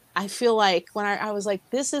is, I feel like when I was like,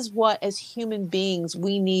 this is what as human beings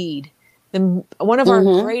we need. One of our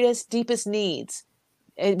greatest, deepest needs,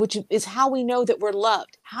 which is how we know that we're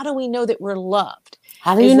loved. How do we know that we're loved?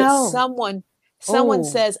 How do you know? Someone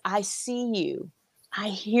says, I see you, I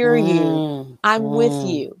hear you, I'm with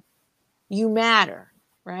you, you matter.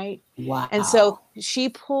 Right. Wow. And so she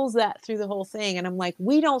pulls that through the whole thing. And I'm like,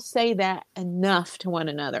 we don't say that enough to one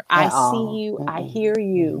another. I see you. I hear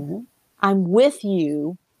you. I'm with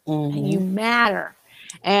you. And you matter.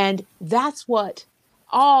 And that's what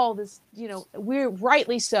all this, we're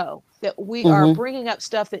rightly so, that we are bringing up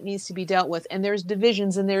stuff that needs to be dealt with. And there's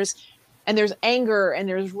divisions, and there's anger, and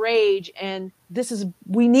there's rage. And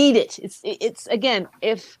we need it. It's again,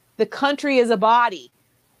 if the country is a body,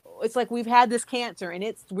 it's like we've had this cancer, and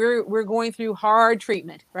we're going through hard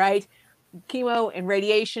treatment, right? Chemo and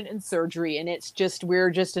radiation and surgery, and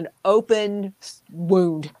we're just an open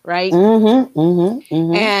wound, right?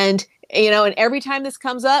 And and every time this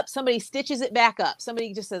comes up, somebody stitches it back up.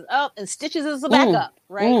 Somebody just says, "Oh," and stitches it back up,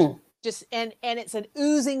 right? Just and it's an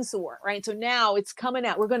oozing sore, right? So now it's coming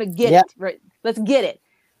out. We're going to get it, right? Let's get it.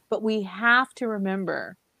 But we have to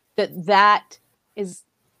remember that is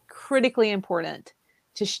critically important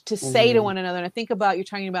to say to one another. And I think about, you're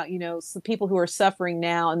talking about, some people who are suffering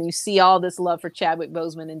now, and you see all this love for Chadwick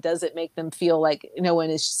Boseman, and does it make them feel like no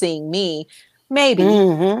one is seeing me? Maybe.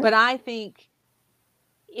 But I think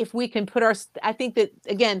if we can I think that,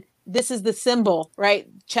 again, this is the symbol, right?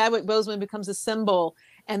 Chadwick Boseman becomes a symbol,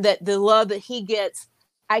 and that the love that he gets,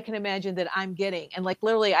 I can imagine that I'm getting. And like,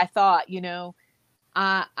 literally, I thought,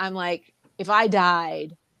 I'm like, if I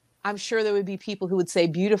died, I'm sure there would be people who would say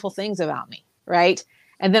beautiful things about me, right?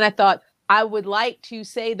 And then I thought, I would like to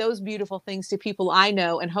say those beautiful things to people I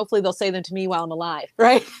know, and hopefully they'll say them to me while I'm alive,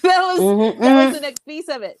 right? That was the next piece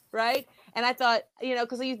of it, right? And I thought,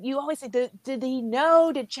 because you always say, did he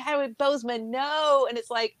know? Did Chadwick Boseman know? And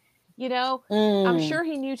it's like, I'm sure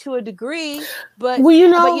he knew to a degree, but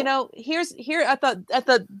here I thought,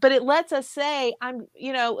 but it lets us say,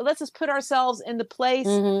 it lets us put ourselves in the place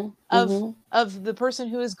of the person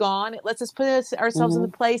who is gone. It lets us put ourselves in the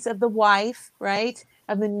place of the wife, right?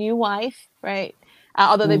 Of the new wife, right?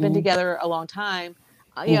 Although they've been together a long time,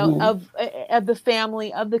 of the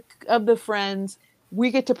family, of the friends. We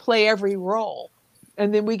get to play every role,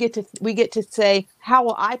 and then we get to say, how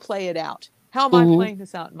will I play it out? How am I playing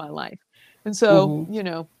this out in my life? And so,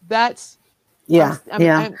 that's I'm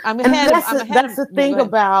ahead. That's the thing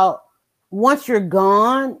about, once you're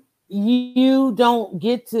gone, you don't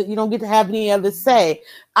get to have any other say.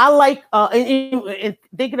 I like and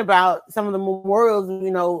thinking about some of the memorials,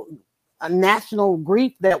 a national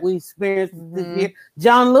grief that we experienced this year.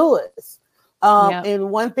 John Lewis.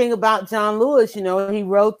 And one thing about John Lewis, he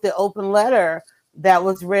wrote the open letter that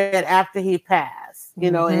was read after he passed,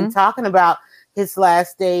 and talking about his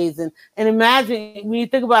last days. And imagine, when you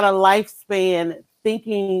think about a lifespan,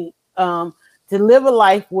 thinking to live a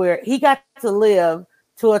life where he got to live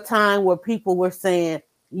to a time where people were saying,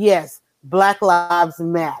 yes, Black Lives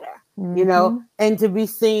Matter, and to be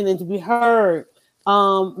seen and to be heard.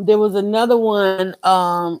 There was another one.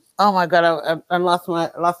 Oh my God, I lost my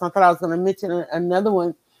thought. I was going to mention another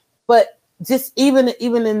one, but just even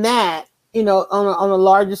in that, on a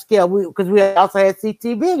larger scale, because we also had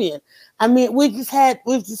C.T. Vivian. I mean, we've just had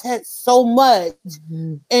so much,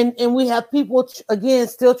 and we have people again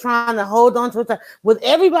still trying to hold on to it with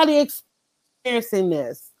everybody experiencing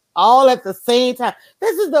this all at the same time.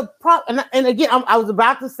 This is the problem, and again, I was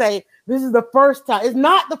about to say this is the first time. It's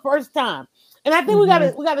not the first time. And I think we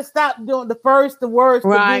gotta stop doing the first, the worst,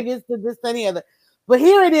 the biggest, the this, and the other. But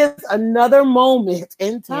here it is, another moment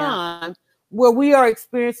in time where we are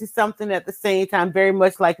experiencing something at the same time, very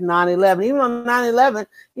much like 9/11. Even on 9/11,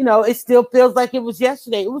 it still feels like it was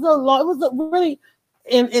yesterday. It was really,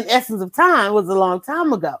 in essence of time, it was a long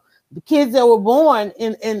time ago. The kids that were born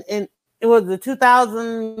in it was the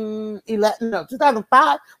 2011, no,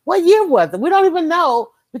 2005. What year was it? We don't even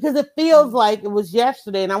know because it feels like it was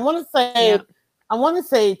yesterday. And I want to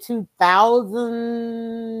say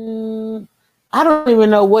 2000. I don't even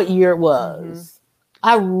know what year it was.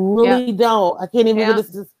 I really don't. I can't even get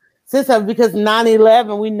this since because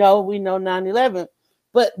 9/11. We know 9/11,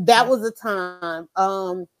 but that was a time.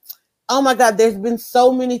 Oh my God, there's been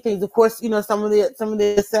so many things. Of course, some of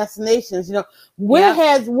the assassinations. Where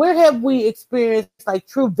have we experienced like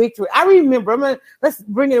true victory? I remember. Let's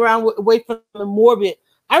bring it around away from the morbid.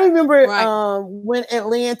 I remember when it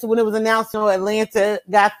was announced, Atlanta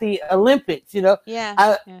got the Olympics.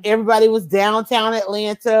 Everybody was downtown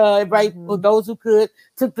Atlanta. Everybody, those who could,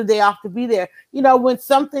 took the day off to be there. When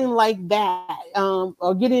something like that,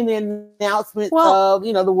 or getting the announcement of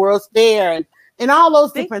the World's Fair and all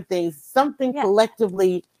those different things, something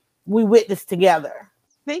collectively we witnessed together.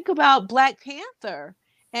 Think about Black Panther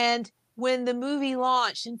and when the movie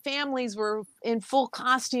launched and families were in full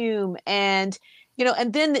costume and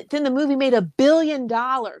then the movie made $1 billion,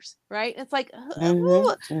 right? It's like, and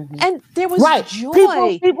there was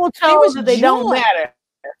joy. People chose that they don't matter.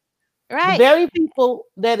 Right. The very people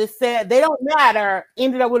that is said they don't matter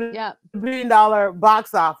ended up with a $1 billion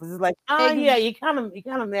box office. It's like, you kind of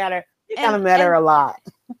matter. You kind of matter a lot.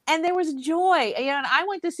 And there was joy. And I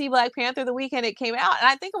went to see Black Panther the weekend it came out, and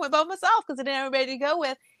I think I went by myself because I didn't have anybody to go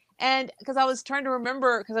with. And because I was trying to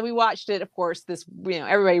remember, because we watched it, of course,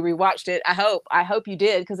 everybody rewatched it. I hope you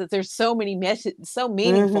did, because there's so many messages, so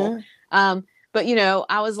meaningful. But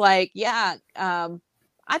I was like, I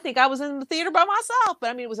think I was in the theater by myself,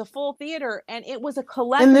 but I mean, it was a full theater and it was a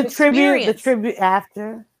collective experience. The tribute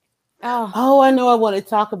after. Oh, I know. I want to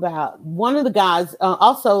talk about one of the guys.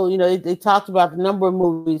 Also, they talked about the number of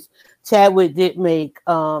movies Chadwick did make,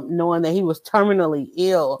 knowing that he was terminally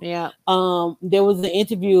ill. Yeah. There was an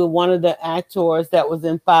interview of one of the actors that was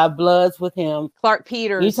in Five Bloods with him, Clark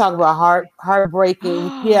Peters. You talk about heartbreaking.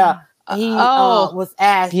 He was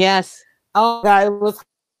asked. Yes. Oh God, it was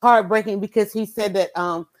heartbreaking because he said that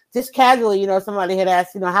just casually, somebody had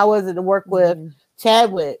asked, how was it to work with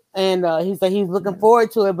Chadwick, and he said he's looking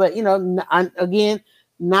forward to it, but again,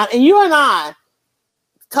 not. And you and I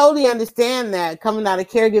totally understand that coming out of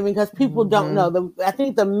caregiving, because people don't know. I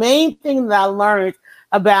think the main thing that I learned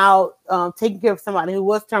about taking care of somebody who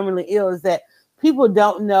was terminally ill is that people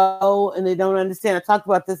don't know and they don't understand. I talked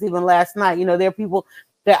about this even last night. There are people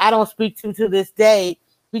that I don't speak to this day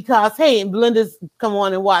because, hey, and Belinda's come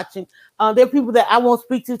on and watching. There are people that I won't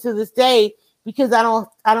speak to this day because I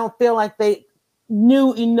don't feel like they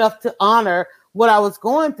knew enough to honor what I was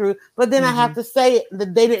going through. But then I have to say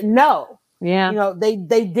that they didn't know. Yeah. They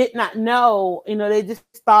did not know. They just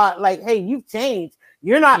thought like, hey, you've changed.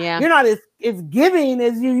 You're not as giving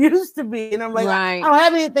as you used to be. And I'm like, I don't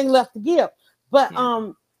have anything left to give. But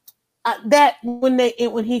that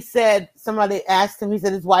when he said, somebody asked him, he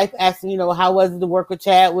said his wife asked him, how was it to work with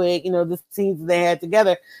Chadwick, the scenes they had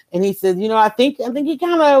together. And he said, I think he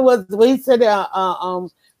kind of was, well, he said,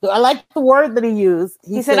 I like the word that he used.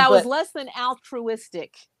 He said I was less than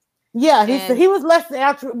altruistic. Yeah, he said he was less than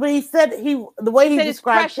altruistic, but he said the way he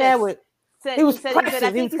described Chadwick, he was precious.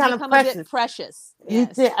 I think he was kind of precious. Yes.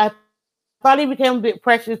 He said, I thought he became a bit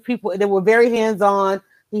precious. People that were very hands-on.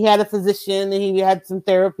 He had a physician and he had some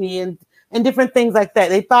therapy and different things like that.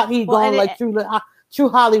 They thought he'd gone like true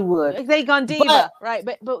Hollywood. They'd gone diva, right?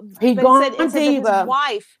 But he said his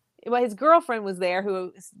wife. Well, his girlfriend was there,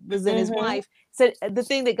 who was in his wife. Said the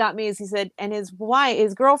thing that got me is he said, and his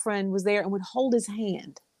girlfriend was there and would hold his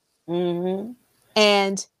hand. And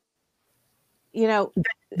that's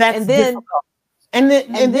and then difficult. And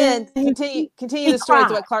then continue the story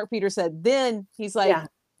to what Clark Peters said. Then he's like,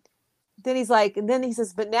 and then he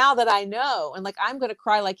says, but now that I know, and like I'm going to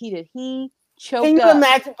cry like he did. He choked up. Can you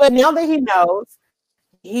imagine? But now that he knows,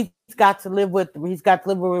 he's got to live with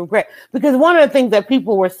regret, because one of the things that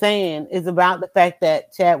people were saying is about the fact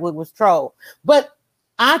that Chadwick was trolled. But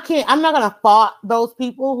I'm not going to fault those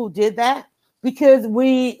people who did that, because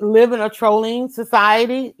we live in a trolling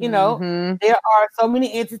society. There are so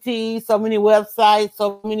many entities, so many websites,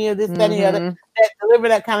 so many of this, that, and the other that deliver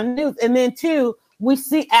that kind of news. And then too, we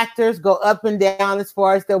see actors go up and down as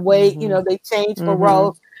far as their weight. They change for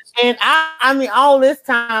roles. And I mean, all this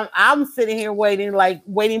time I'm sitting here waiting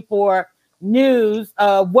for news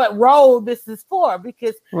of what role this is for,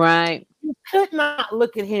 because you could not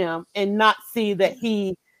look at him and not see that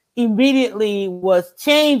he immediately was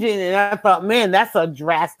changing. And I thought, man, that's a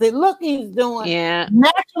drastic look he's doing. Yeah.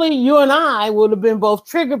 Naturally, you and I would have been both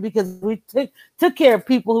triggered because we took care of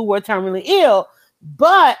people who were terminally ill.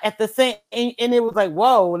 But at the same, and it was like,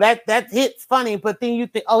 whoa, that hits funny. But then you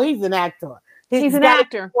think, oh, he's an actor. He's an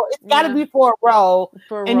actor. It's got to be for a role.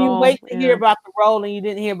 For a and role, you wait to hear about the role, and you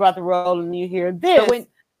didn't hear about the role, and you hear this,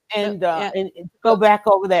 and go back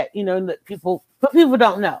over that. People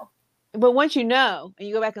don't know. But once you know, and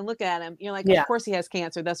you go back and look at him, you're like, of course he has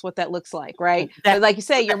cancer. That's what that looks like, right? But like you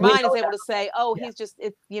say, your mind is able to say, oh, he's just,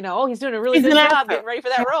 he's doing a really good job getting ready for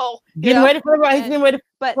that role. Getting ready for the role. He's getting ready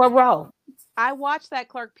for a role. I watched that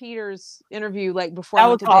Clark Peters interview like before I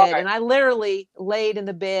went to bed, and I literally laid in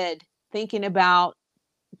the bed thinking about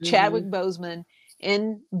Chadwick Boseman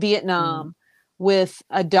in Vietnam with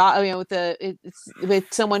a with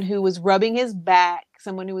someone who was rubbing his back,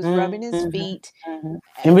 someone who was rubbing his feet.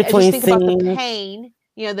 In between, I just think about the pain.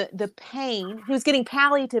 The pain. He was getting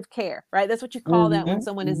palliative care, right? That's what you call that when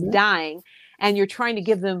someone is dying, and you're trying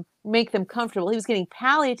to make them comfortable. He was getting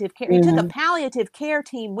palliative care. He took a palliative care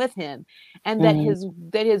team with him, and that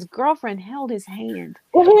his girlfriend held his hand.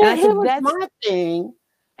 Well, and I said, that's my thing.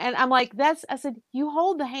 And I'm like, I said, you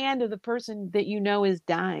hold the hand of the person that you know is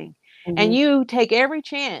dying, and you take every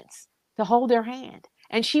chance to hold their hand.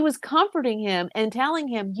 And she was comforting him and telling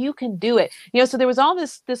him, you can do it. So there was all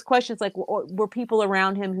this questions like, were people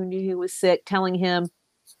around him who knew he was sick telling him,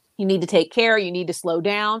 you need to take care, you need to slow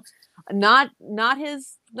down? Not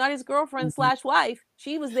his girlfriend / wife.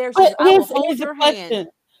 She was there. She I will hold your hand.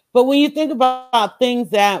 But when you think about things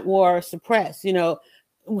that were suppressed,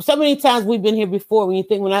 so many times we've been here before.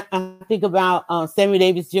 When I think about Sammy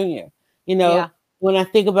Davis Jr., when I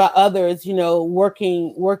think about others,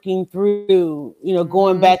 working through,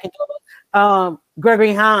 going back into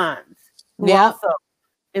Gregory Hines, also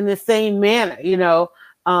in the same manner,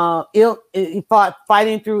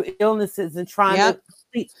 fighting through illnesses and trying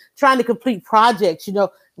to complete projects, and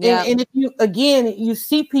if you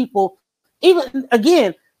see people, even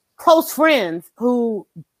again, close friends who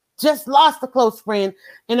just lost a close friend,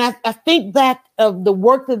 and I think back of the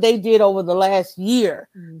work that they did over the last year,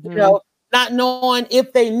 not knowing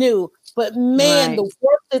if they knew, but man, the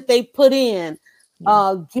work that they put in,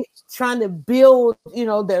 trying to build,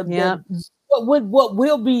 their what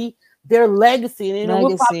will be their legacy, and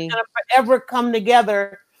we're probably gonna forever come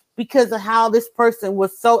together because of how this person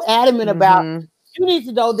was so adamant about. You need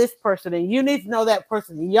to know this person, and you need to know that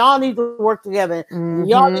person. And y'all need to work together. And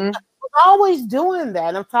y'all need to, always doing that.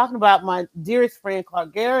 And I'm talking about my dearest friend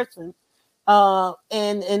Clark Garrison,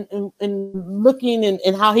 and looking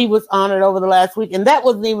and how he was honored over the last week. And that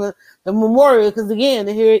wasn't even the memorial, because again,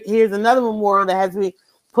 here's another memorial that has to be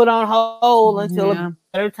put on hold until a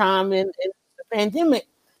better time in the pandemic.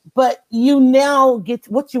 But you now get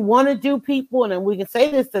what you want to do, people, and then we can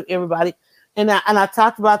say this to everybody. And I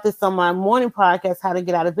talked about this on my morning podcast, How to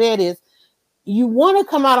Get Out of Bed, is you want to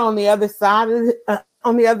come out on the other side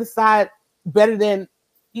of better than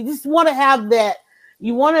you just want to have that.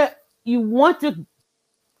 You want to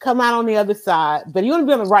come out on the other side, but you want to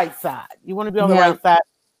be on the right side. You want to be on the right side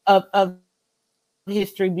of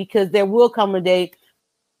history, because there will come a day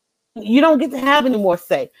you don't get to have any more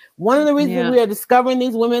say. One of the reasons we are discovering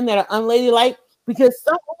these women that are unladylike, because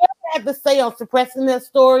someone had to say on suppressing their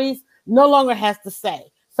stories no longer has to say.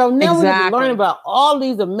 So now we have to learn about all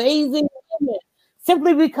these amazing women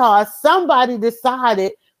simply because somebody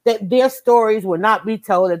decided that their stories would not be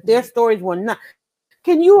told, that their stories were not.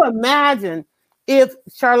 Can you imagine if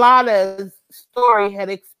Charlotta's story had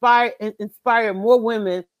inspired more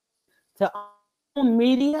women to own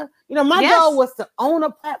media? My goal was to own a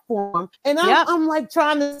platform, and I'm like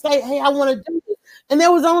trying to say, hey, I want to do this. And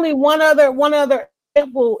there was only one other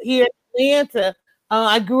example here in Atlanta.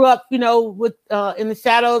 I grew up, with in the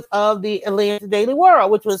shadows of the Atlanta Daily World,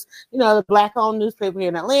 which was, the Black-owned newspaper here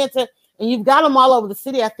in Atlanta. And you've got them all over the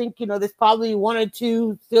city. I think, there's probably one or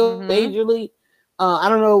two still majorly. I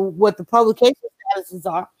don't know what the publication statuses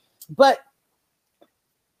are, but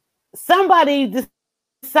somebody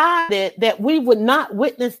decided that we would not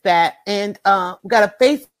witness that. And got a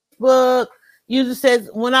Facebook user says,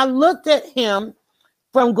 when I looked at him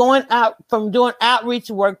from doing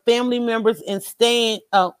outreach work, family members, and staying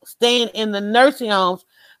in the nursing homes,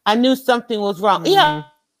 I knew something was wrong. Yeah,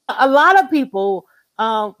 a lot of people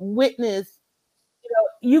witnessed.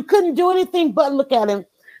 You couldn't do anything but look at him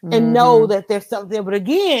and know that there's something there. But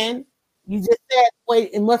again, you just said, wait,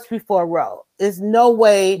 it must be for a role. There's no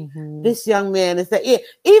way this young man is that.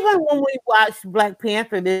 Even when we watched Black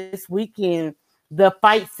Panther this weekend, the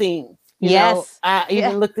fight scenes. I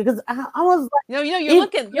even looked at, because I was like, you're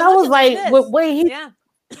looking. I was like, wait,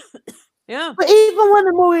 yeah. But even when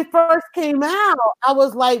the movie first came out, I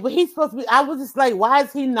was like, but he's supposed to be. I was just like, why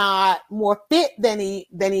is he not more fit than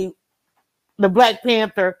the Black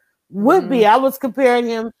Panther would be. I was comparing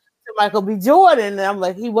him to Michael B. Jordan, and I'm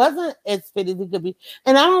like, he wasn't as fit as he could be.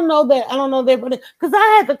 And I don't know that, but because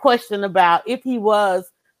I had the question about if he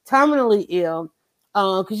was terminally ill,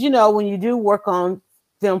 because you know, when you do work on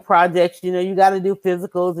film projects, you know, you got to do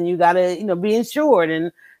physicals and you got to, you know, be insured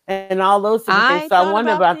and all those things. So I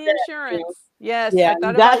wonder about the that. insurance. You know? Yes, yeah, I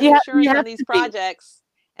thought about the insurance on these projects.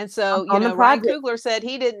 And so, you know, Ryan Coogler said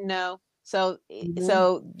he didn't know. So,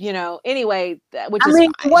 so you know, anyway, which is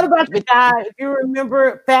fine. What about the guy? If you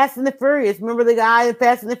remember Fast and the Furious, remember the guy in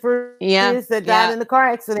Fast and the Furious that died in the car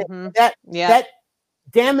accident? That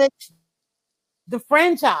damaged the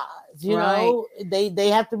franchise. You know, they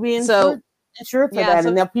have to be insured for that,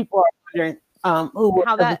 and now people are wondering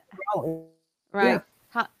how that right.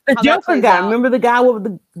 How the Joker guy. Out. Remember the guy with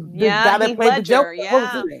the guy that Heath played Ledger, the Joker? What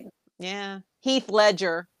was his name? Yeah, Heath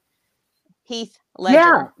Ledger.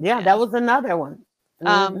 Yeah, that was another one.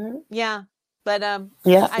 Yeah, but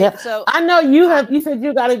So I know you have. You said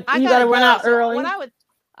you gotta run out early.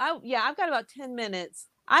 I've got about 10 minutes.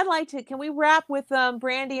 I'd like to. Can we wrap with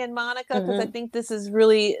Brandy and Monica, because I think this is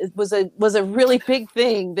really was a really big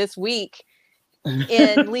thing this week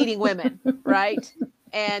in leading women, right?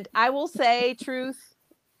 And I will say, truth,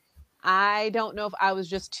 I don't know if I was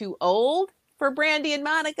just too old for Brandy and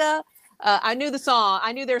Monica. I knew the song.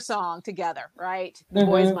 I knew their song together, right? The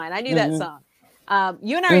Boy's Mine. I knew that song.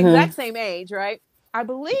 You and I are exact same age, right? I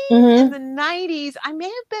believe in the 90s, I may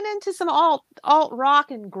have been into some alt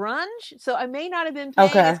rock and grunge. So I may not have been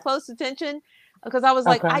paying as close attention, because I was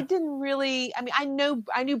like, I didn't really, I mean,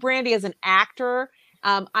 I knew Brandy as an actor.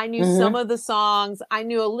 I knew some of the songs. I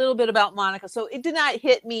knew a little bit about Monica. So it did not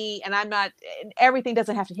hit me, and everything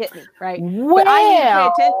doesn't have to hit me, right? Well, but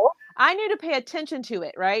I knew to pay attention to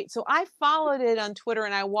it, right? So I followed it on Twitter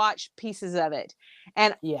and I watched pieces of it.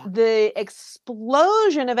 And the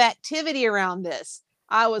explosion of activity around this,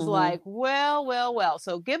 I was like, well.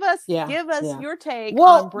 So give us your take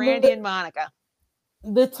on Brandy and Monica.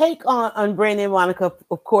 The take on Brandy and Monica,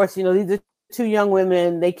 of course, you know, these are two young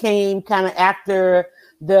women. They came kind of after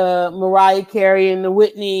the Mariah Carey and the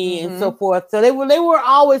Whitney and so forth. So they were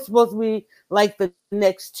always supposed to be like the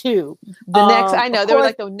next two. I know they were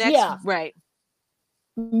like the next, right?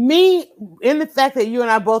 Me, in the fact that you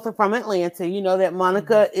and I both are from Atlanta, you know that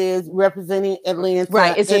Monica is representing Atlanta,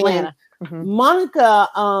 right? It's Atlanta. Monica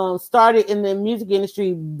started in the music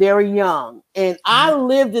industry very young, and I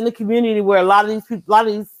lived in the community where a lot of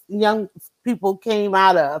these young people came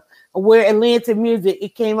out of, where Atlanta music,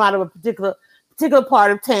 it came out of a particular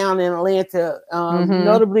part of town in Atlanta,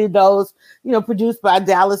 notably those, you know, produced by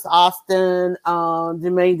Dallas Austin,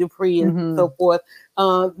 Jermaine Dupri, and so forth.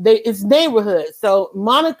 It's neighborhoods. So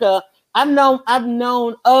Monica, I won't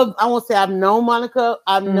say I've known Monica.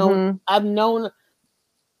 I won't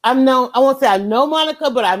say I know Monica,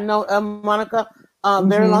 but I've known Monica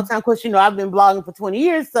very long time. Of course, you know, I've been blogging for 20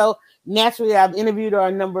 years. So naturally I've interviewed her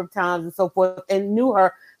a number of times and so forth, and knew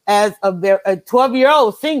her as a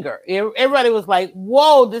 12-year-old singer. Everybody was like,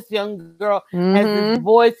 whoa, this young girl has this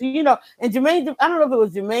voice, you know. And Jermaine, I don't know if it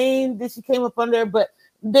was Jermaine that she came up under, but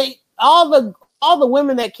all the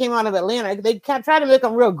women that came out of Atlanta, they tried to make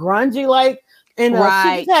them real grungy, like, and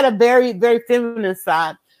she just had a very, very feminine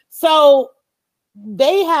side. So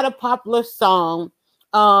they had a popular song,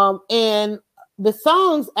 and the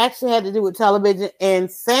songs actually had to do with television and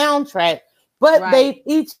soundtrack. But they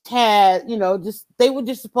each had, you know, they were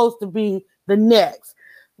just supposed to be the next,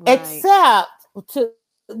 except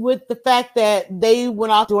with the fact that they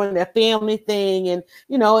went off doing their family thing, and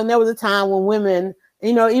you know, and there was a time when women,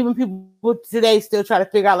 you know, even people today still try to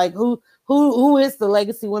figure out like who is the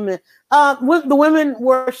legacy women. The women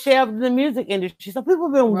were shelved in the music industry, so people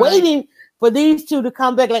have been waiting for these two to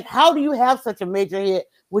come back. Like, how do you have such a major hit,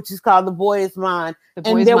 which is called The Boy Is Mine?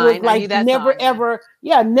 And there was like never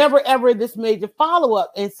ever this major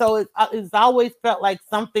follow-up. And so it's always felt like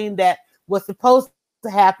something that was supposed to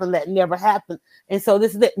happen that never happened. And so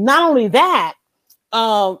not only that,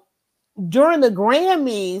 during the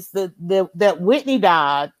Grammys that Whitney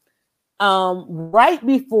died, right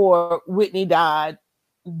before Whitney died,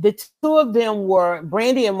 the two of them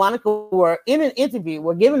Brandy and Monica were given an interview.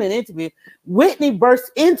 Whitney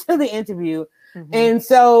burst into the interview. And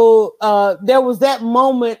so there was that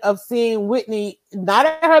moment of seeing Whitney not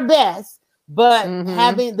at her best, but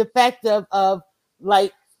having the fact of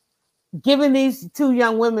like giving these two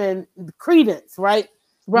young women credence, right?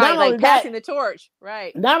 Right, like passing the torch,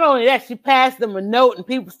 right. Not only that, she passed them a note, and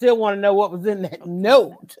people still want to know what was in that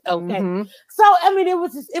note. Okay. So I mean, it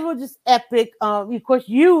was just epic. Of course,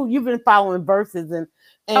 you've been following Versus,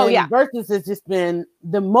 And Versus has just been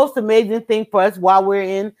the most amazing thing for us while we're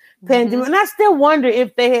in pandemic. And I still wonder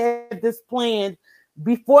if they had this planned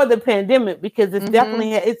before the pandemic, because it's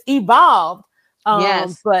definitely it's evolved.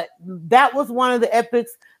 But that was one of the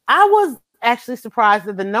epics. I was actually surprised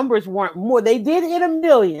that the numbers weren't more. They did hit 1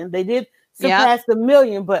 million. They did surpass the 1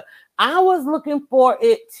 million, but I was looking for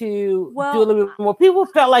it to do a little bit more. People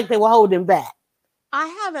felt like they were holding back. I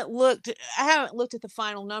haven't looked at the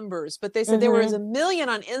final numbers, but they said there was 1 million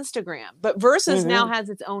on Instagram, but Versus now has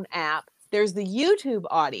its own app. There's the YouTube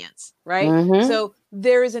audience, right? So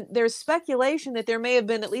there's speculation that there may have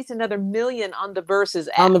been at least another 1 million on the Versus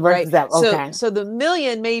app. On the Versus app, okay. So the 1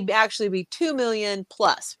 million may actually be 2 million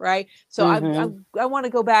plus, right? So I want to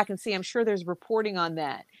go back and see. I'm sure there's reporting on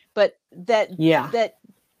that, but that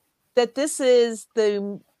this is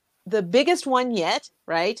the biggest one yet,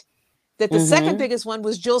 right? That the second biggest one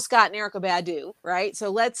was Jill Scott and Erykah Badu, right? So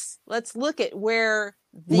let's look at where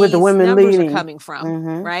these numbers are coming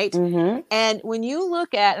from, right? And when you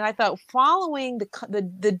look at, and I thought following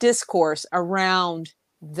the discourse around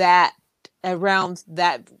their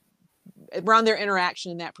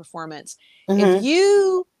interaction in that performance, if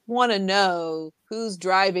you want to know who's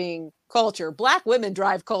driving culture, Black women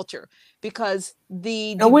drive culture, because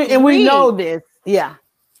we know this,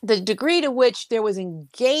 the degree to which there was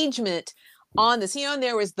engagement on this, and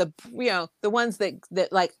there was the ones that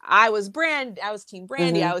like I was Team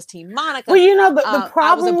Brandy, I was Team Monica. Well, the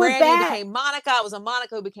problem with Brandy that became Monica, I was a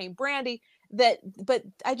Monica who became Brandy. But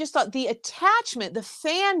I just thought the attachment, the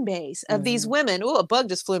fan base of these women, a bug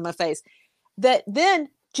just flew in my face, that then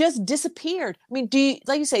just disappeared. I mean,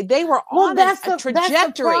 like you say, they were on a trajectory.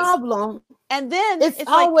 That's the problem. And then it's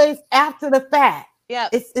always after the fact. Yeah,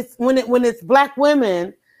 it's when it's Black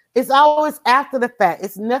women. It's always after the fact.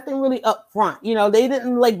 It's nothing really up front. They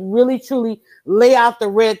didn't like really truly lay out the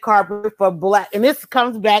red carpet for Black. And this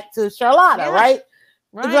comes back to Charlotta, right?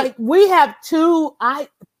 It's like we have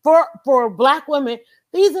for Black women,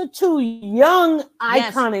 these are two young,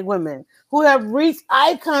 iconic women who have reached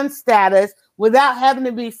icon status without having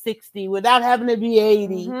to be 60, without having to be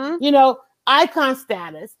 80, icon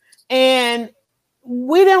status. And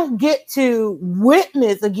we don't get to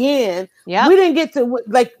witness again. We didn't get to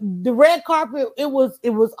like the red carpet. It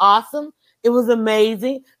was awesome. It was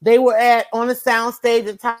amazing. They were on a sound stage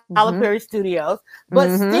at Tyler Perry Studios,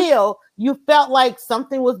 but still you felt like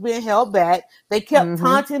something was being held back. They kept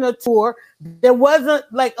taunting a tour. There wasn't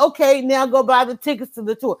like, okay, now go buy the tickets to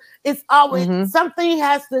the tour. It's always something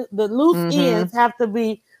the loose ends have to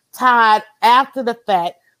be tied after the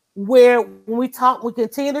fact. Where when we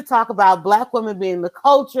continue to talk about Black women being the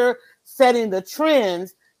culture, setting the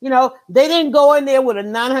trends. They didn't go in there with a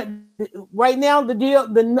 900. Right now, the deal,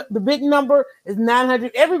 the big number is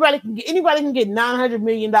 900. Anybody can get $900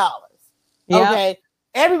 million. Okay,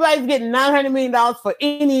 everybody's getting $900 million for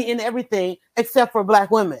any and everything except for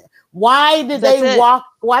Black women. Why did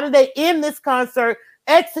Why did they end this concert?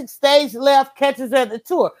 Exit stage left, catches at the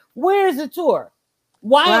tour. Where's the tour?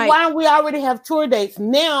 Why don't we already have tour dates?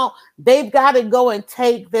 Now they've got to go and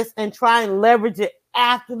take this and try and leverage it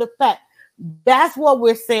after the fact. That's what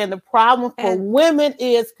we're saying. The problem for women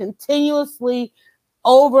is continuously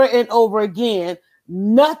over and over again.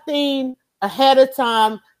 Nothing ahead of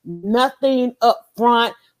time, nothing up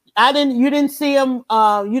front. You didn't see them.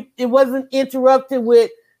 It wasn't interrupted with,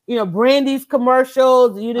 Brandy's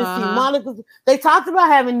commercials. You didn't see Monica's. They talked about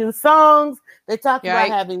having new songs. They talked about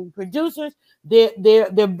having producers. They're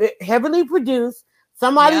heavily produced.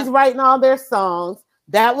 Somebody's writing all their songs.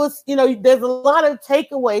 That was, there's a lot of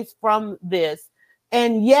takeaways from this.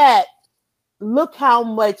 And yet, look how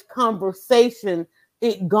much conversation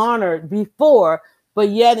it garnered before, but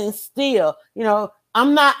yet and still,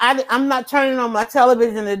 I'm not turning on my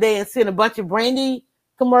television today and seeing a bunch of Brandy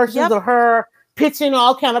commercials of her pitching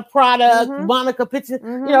all kind of products, Monica pitching,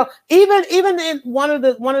 even in one of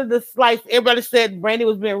the slides, everybody said Brandy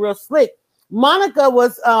was being real slick. Monica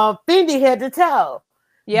was Fendi head to toe.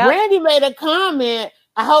 Yeah. Brandy made a comment,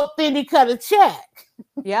 I hope Fendi cut a check.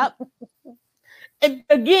 Yep. And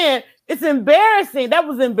again, it's embarrassing. That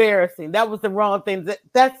was embarrassing. That was the wrong thing.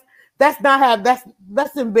 That's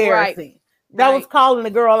embarrassing. Right. That was calling the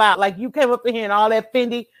girl out. Like, you came up in here and all that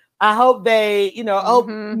Fendi. I hope they, hope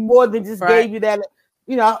more than just gave you that.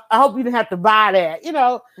 I hope you didn't have to buy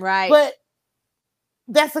that. Right. But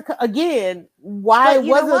that's again, why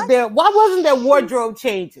wasn't there wardrobe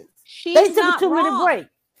changes? They took a 2-minute break.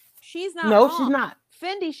 She's not wrong. She's not.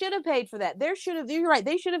 Fendi should have paid for that. You're right.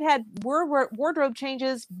 They should have had wardrobe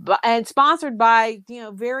changes and sponsored by,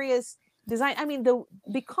 various design. I mean,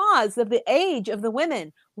 because of the age of the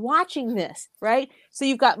women, watching this, right? So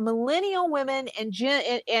you've got millennial women and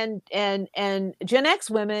Gen X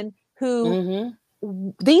women who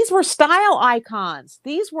these were style icons.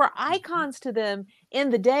 These were icons to them in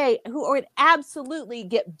the day who would absolutely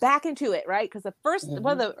get back into it, right? Because the first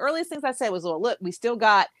one of the earliest things I said was, well, look, we still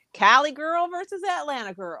got Cali girl versus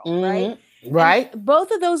Atlanta girl, right? Right. And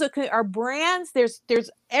both of those are brands. There's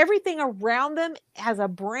everything around them has a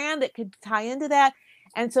brand that could tie into that.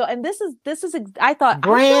 And so, and this is I thought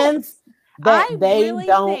brands that they really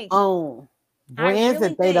don't own. Brands really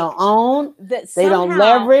that they don't own, that they somehow, don't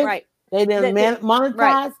leverage, right, they didn't monetize,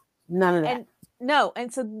 right. None of that. And no,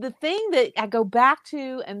 and so the thing that I go back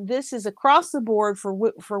to, and this is across the board for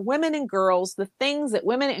women and girls, the things that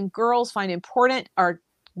women and girls find important are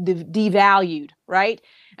devalued, right?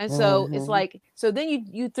 And so it's like, so then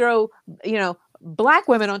you throw, you know, Black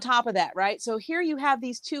women on top of that, right? So here you have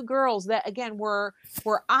these two girls that again were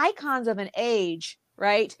icons of an age,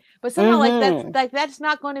 right? But somehow that's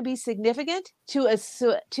not going to be significant to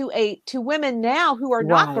women now who are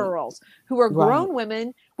not girls, who are grown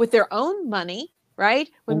women with their own money, right?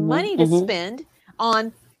 With money to spend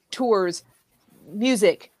on tours,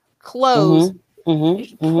 music, clothes,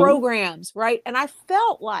 programs, right? And I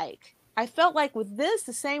felt like with this,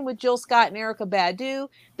 the same with Jill Scott and Erykah Badu,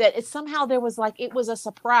 that it somehow there was like, it was a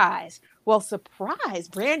surprise. Well, surprise,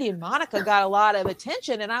 Brandy and Monica got a lot of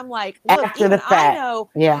attention. And I'm like, look, I know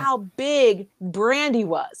how big Brandy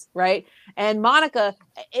was, right? And Monica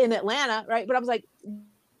in Atlanta, right? But I was like,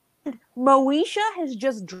 Moesha has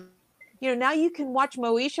just, you know, now you can watch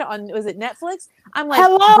Moesha on, was it Netflix? I'm like,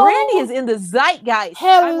 Brandy is in the zeitgeist.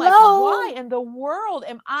 I'm like, why in the world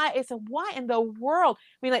am I? It's a why in the world?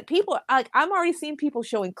 I mean, like people, like I'm already seeing people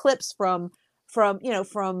showing clips from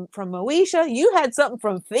Moesha. You had something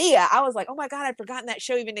from Thea. I was like, oh my God, I'd forgotten that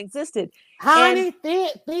show even existed. Honey,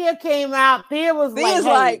 Thea came out. Thea was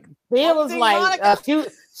like,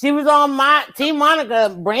 she was on my Team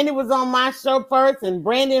Monica. Brandy was on my show first, and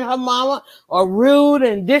Brandy and her mama are rude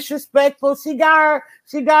and disrespectful. She got her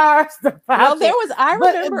stuff out. Well, there was, I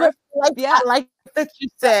remember, like that you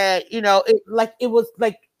said, you know, it was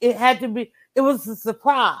a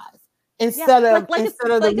surprise. Instead of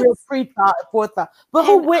the real pre-thought, forethought. But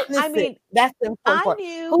who witnessed it? That's the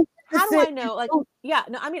important part. How do I know? Like,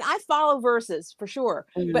 I mean, I follow Versus for sure.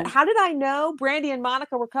 But how did I know Brandy and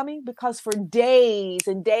Monica were coming? Because for days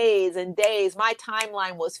and days and days, my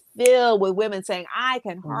timeline was filled with women saying, I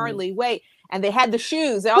can hardly wait. And they had the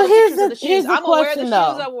shoes. All the pictures of the shoes. I'm gonna wear the shoes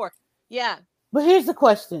I wore. Yeah. But here's the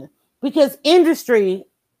question. Because industry,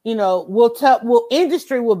 you know,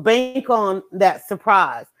 industry will bank on that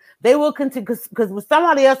surprise. They will continue because when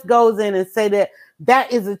somebody else goes in and say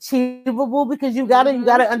that is achievable, because you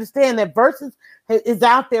gotta understand that Versus is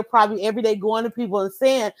out there probably every day going to people and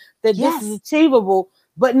saying that this is achievable,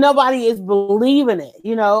 but nobody is believing it.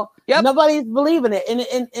 You know, nobody's believing it,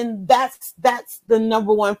 and that's the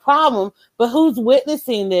number one problem. But who's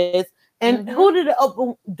witnessing this, and who did it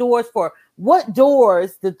open doors for? What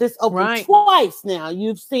doors did this open? Twice now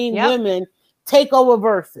you've seen women take over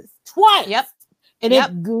Versus twice. And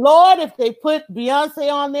if they put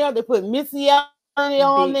Beyonce on there, they put Missy Elliott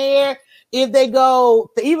on there. If they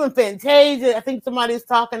go to even Fantasia, I think somebody's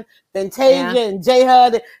talking Fantasia and J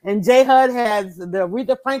Hud, and J Hud has the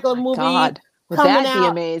Aretha Franklin movie coming out. Be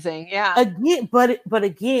amazing, Again, but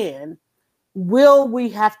again, will we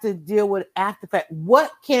have to deal with after fact?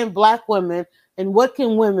 What can Black women and what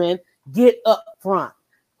can women get up front?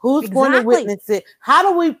 Who's going to witness it? How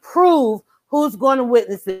do we prove? Who's going to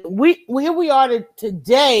witness it? Here we are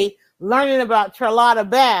today learning about Charlotta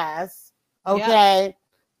Bass, okay,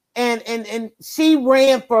 and she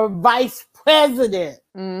ran for vice president,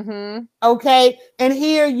 okay, and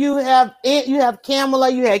here you have Kamala,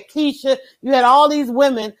 you had Keisha, you had all these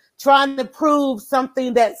women trying to prove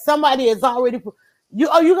something that somebody has already.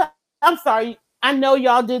 I'm sorry, I know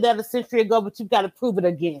y'all did that a century ago, but you've got to prove it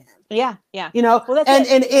again. Yeah. You know, and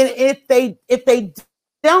if they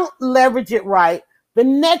don't leverage it right, the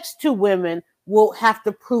next two women will have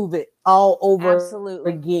to prove it all over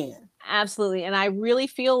again. Absolutely. And I really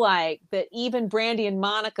feel like that even Brandy and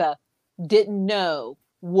Monica didn't know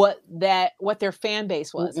what their fan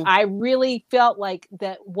base was. I really felt like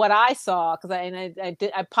that what I saw, because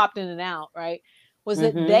I popped in and out, right, was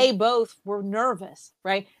that they both were nervous,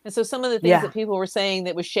 right? And so some of the things that people were saying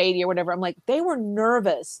that was shady or whatever, I'm like, they were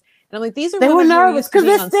nervous. And I'm like, they were nervous because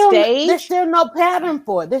there's still no pattern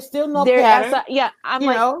for it. There's still no pattern. I'm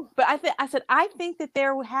like, know? But I think that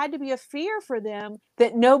there had to be a fear for them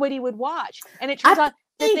that nobody would watch. And it turns out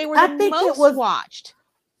that they were the most watched.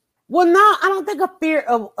 Well, no, I don't think a fear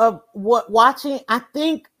of what watching. I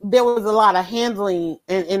think there was a lot of handling,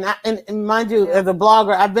 and mind you, as a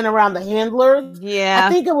blogger, I've been around the handlers. Yeah.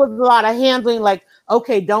 I think it was a lot of handling, like,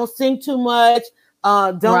 okay, don't sing too much,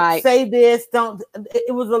 don't say this, don't.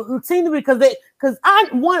 It seemed to be because I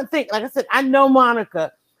one thing, like I said, I know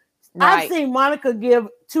Monica. Right. I've seen Monica give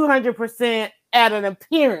 200% at an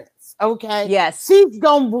appearance. Okay. Yes. She's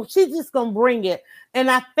just gonna bring it. And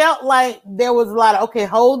I felt like there was a lot of, okay,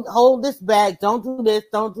 hold this back. Don't do this.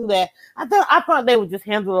 Don't do that. I thought they would just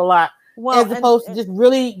handle it a lot, as opposed to just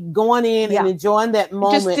really going in and enjoying that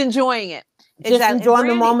moment. Just enjoying it. Just enjoying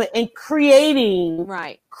the moment and creating, and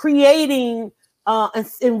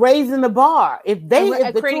raising the bar. If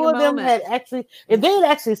the two of them had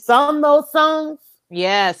actually sung those songs,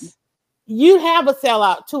 yes, you'd have a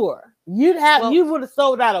sellout tour. You would have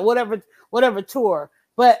sold out of whatever tour.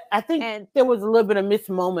 But I think there was a little bit of missed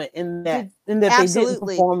moment in that they didn't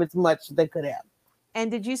perform as much as they could have.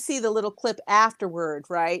 And did you see the little clip afterward,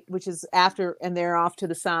 right? Which is after, and they're off to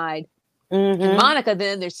the side. Mm-hmm. And Monica,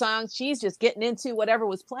 then their songs, she's just getting into whatever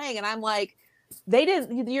was playing. And I'm like, they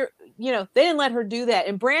didn't let her do that.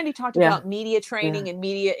 And Brandy talked about media training and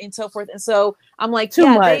media and so forth. And so I'm like,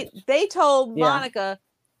 they told Monica,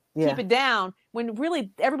 keep it down, when really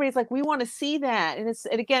everybody's like, we want to see that. And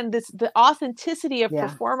again, the authenticity of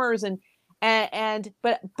performers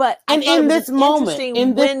but in this moment,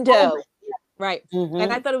 right. Mm-hmm.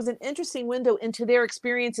 And I thought it was an interesting window into their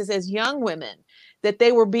experiences as young women, that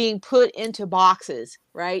they were being put into boxes,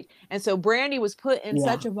 right? And so Brandy was put in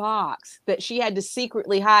such a box that she had to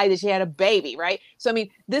secretly hide that she had a baby, right? So I mean,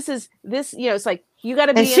 this, it's like, you got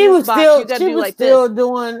to be in this box. You got to do like this.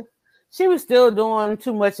 She was still doing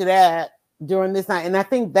too much of that during this night. And I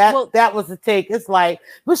think that was the take. It's like,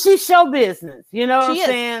 but she's show business. You know what I'm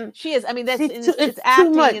saying? She is. I mean, it's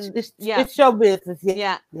acting. Too much. It's show business.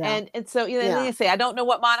 Yeah. And so, they say, I don't know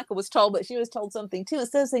what Monica was told, but she was told something too.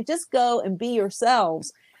 Instead of saying, just go and be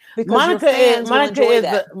yourselves. Because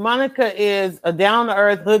Monica is a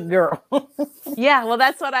down-to-earth hood girl. Yeah, well,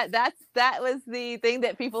 that was the thing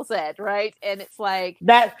that people said, right? And it's like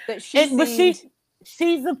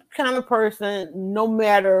she's the kind of person, no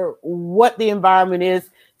matter what the environment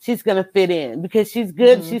is, she's going to fit in because she's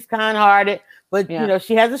good. Mm-hmm. She's kind-hearted, but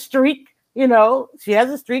she has a streak. She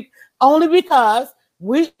has a streak only because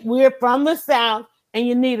we're from the South and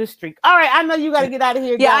you need a streak. All right. I know you got to get out of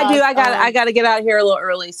here. Yeah, guys. I do. I got to get out of here a little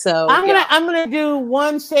early. So I'm going to do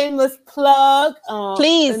one shameless plug.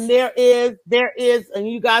 Please. And there is, and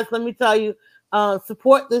you guys, let me tell you,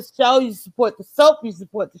 support this show. You support the soap, you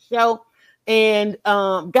support the show. And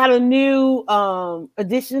got a new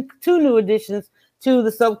addition, 2 new additions to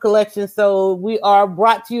the soap collection. So we are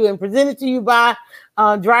brought to you and presented to you by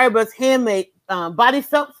Dryer Buzz Handmade Body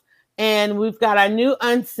Soaps. And we've got our new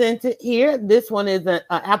unscented here. This one is an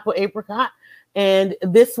apple apricot. And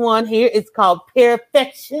this one here is called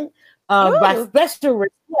Perfection by special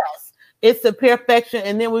request. It's the Perfection.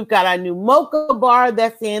 And then we've got our new mocha bar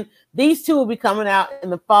that's in. These 2 will be coming out in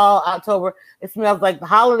the fall, October. It smells like the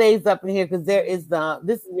holidays up in here because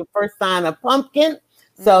this is your first sign of pumpkin.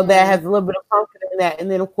 So that has a little bit of pumpkin in that. And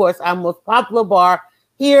then, of course, our most popular bar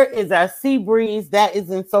here is our Sea Breeze. That is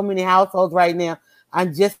in so many households right now. I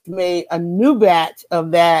just made a new batch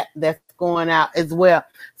of that's going out as well.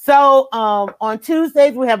 So on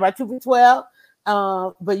Tuesdays, we have our 2 for $12.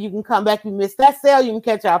 But you can come back if you missed that sale. You can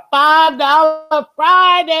catch our $5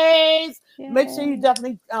 Fridays. Yeah. Make sure you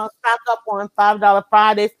definitely stock up on $5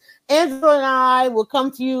 Fridays. Angela and I will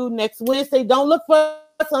come to you next Wednesday. Don't look for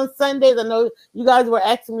us on Sundays. I know you guys were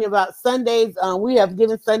asking me about Sundays. We have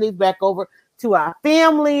given Sundays back over to our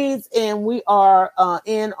families, and we are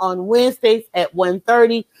in on Wednesdays at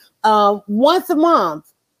 1:30 once a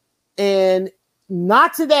month. And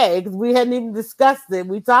not today, because we hadn't even discussed it.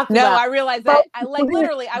 We talked about. No, I realized that.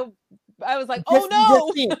 I was like, oh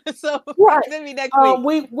no. So maybe next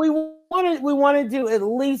week. We want to do at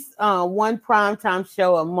least one primetime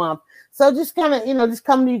show a month. So just kind of, just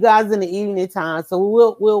come to you guys in the evening time. So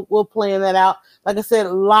we'll plan that out. Like I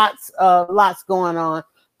said, lots going on.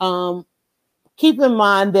 Keep in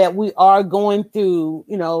mind that we are going through,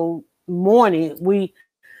 mourning. We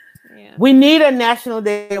need a National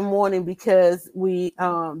Day of Mourning because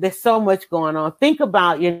there's so much going on. Think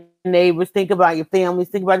about your neighbors, think about your families,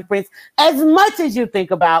 think about your friends as much as you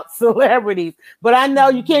think about celebrities. But I know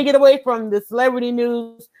you can't get away from the celebrity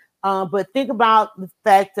news. But think about the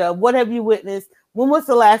fact of what have you witnessed? When was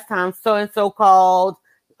the last time so-and-so called,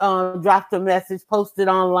 dropped a message, posted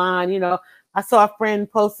online? I saw a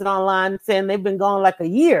friend posted online saying they've been gone like a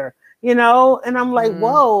year, and I'm like,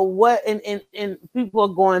 whoa, what? And people are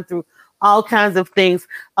going through all kinds of things.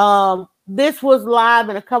 This was live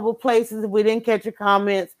in a couple places. If we didn't catch your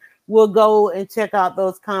comments, we'll go and check out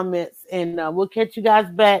those comments, and we'll catch you guys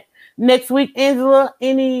back next week. Angela,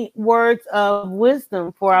 any words of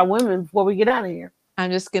wisdom for our women before we get out of here?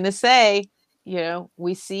 I'm just going to say,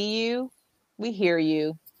 we see you, we hear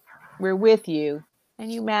you, we're with you,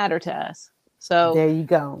 and you matter to us. So there you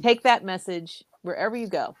go. Take that message wherever you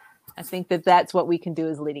go. I think that's what we can do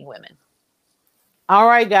as leading women. All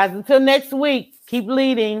right, guys. Until next week, keep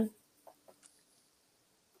leading.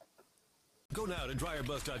 Go now to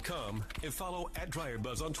DryerBuzz.com and follow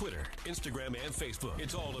 @DryerBuzz on Twitter, Instagram, and Facebook.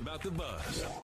 It's all about the buzz.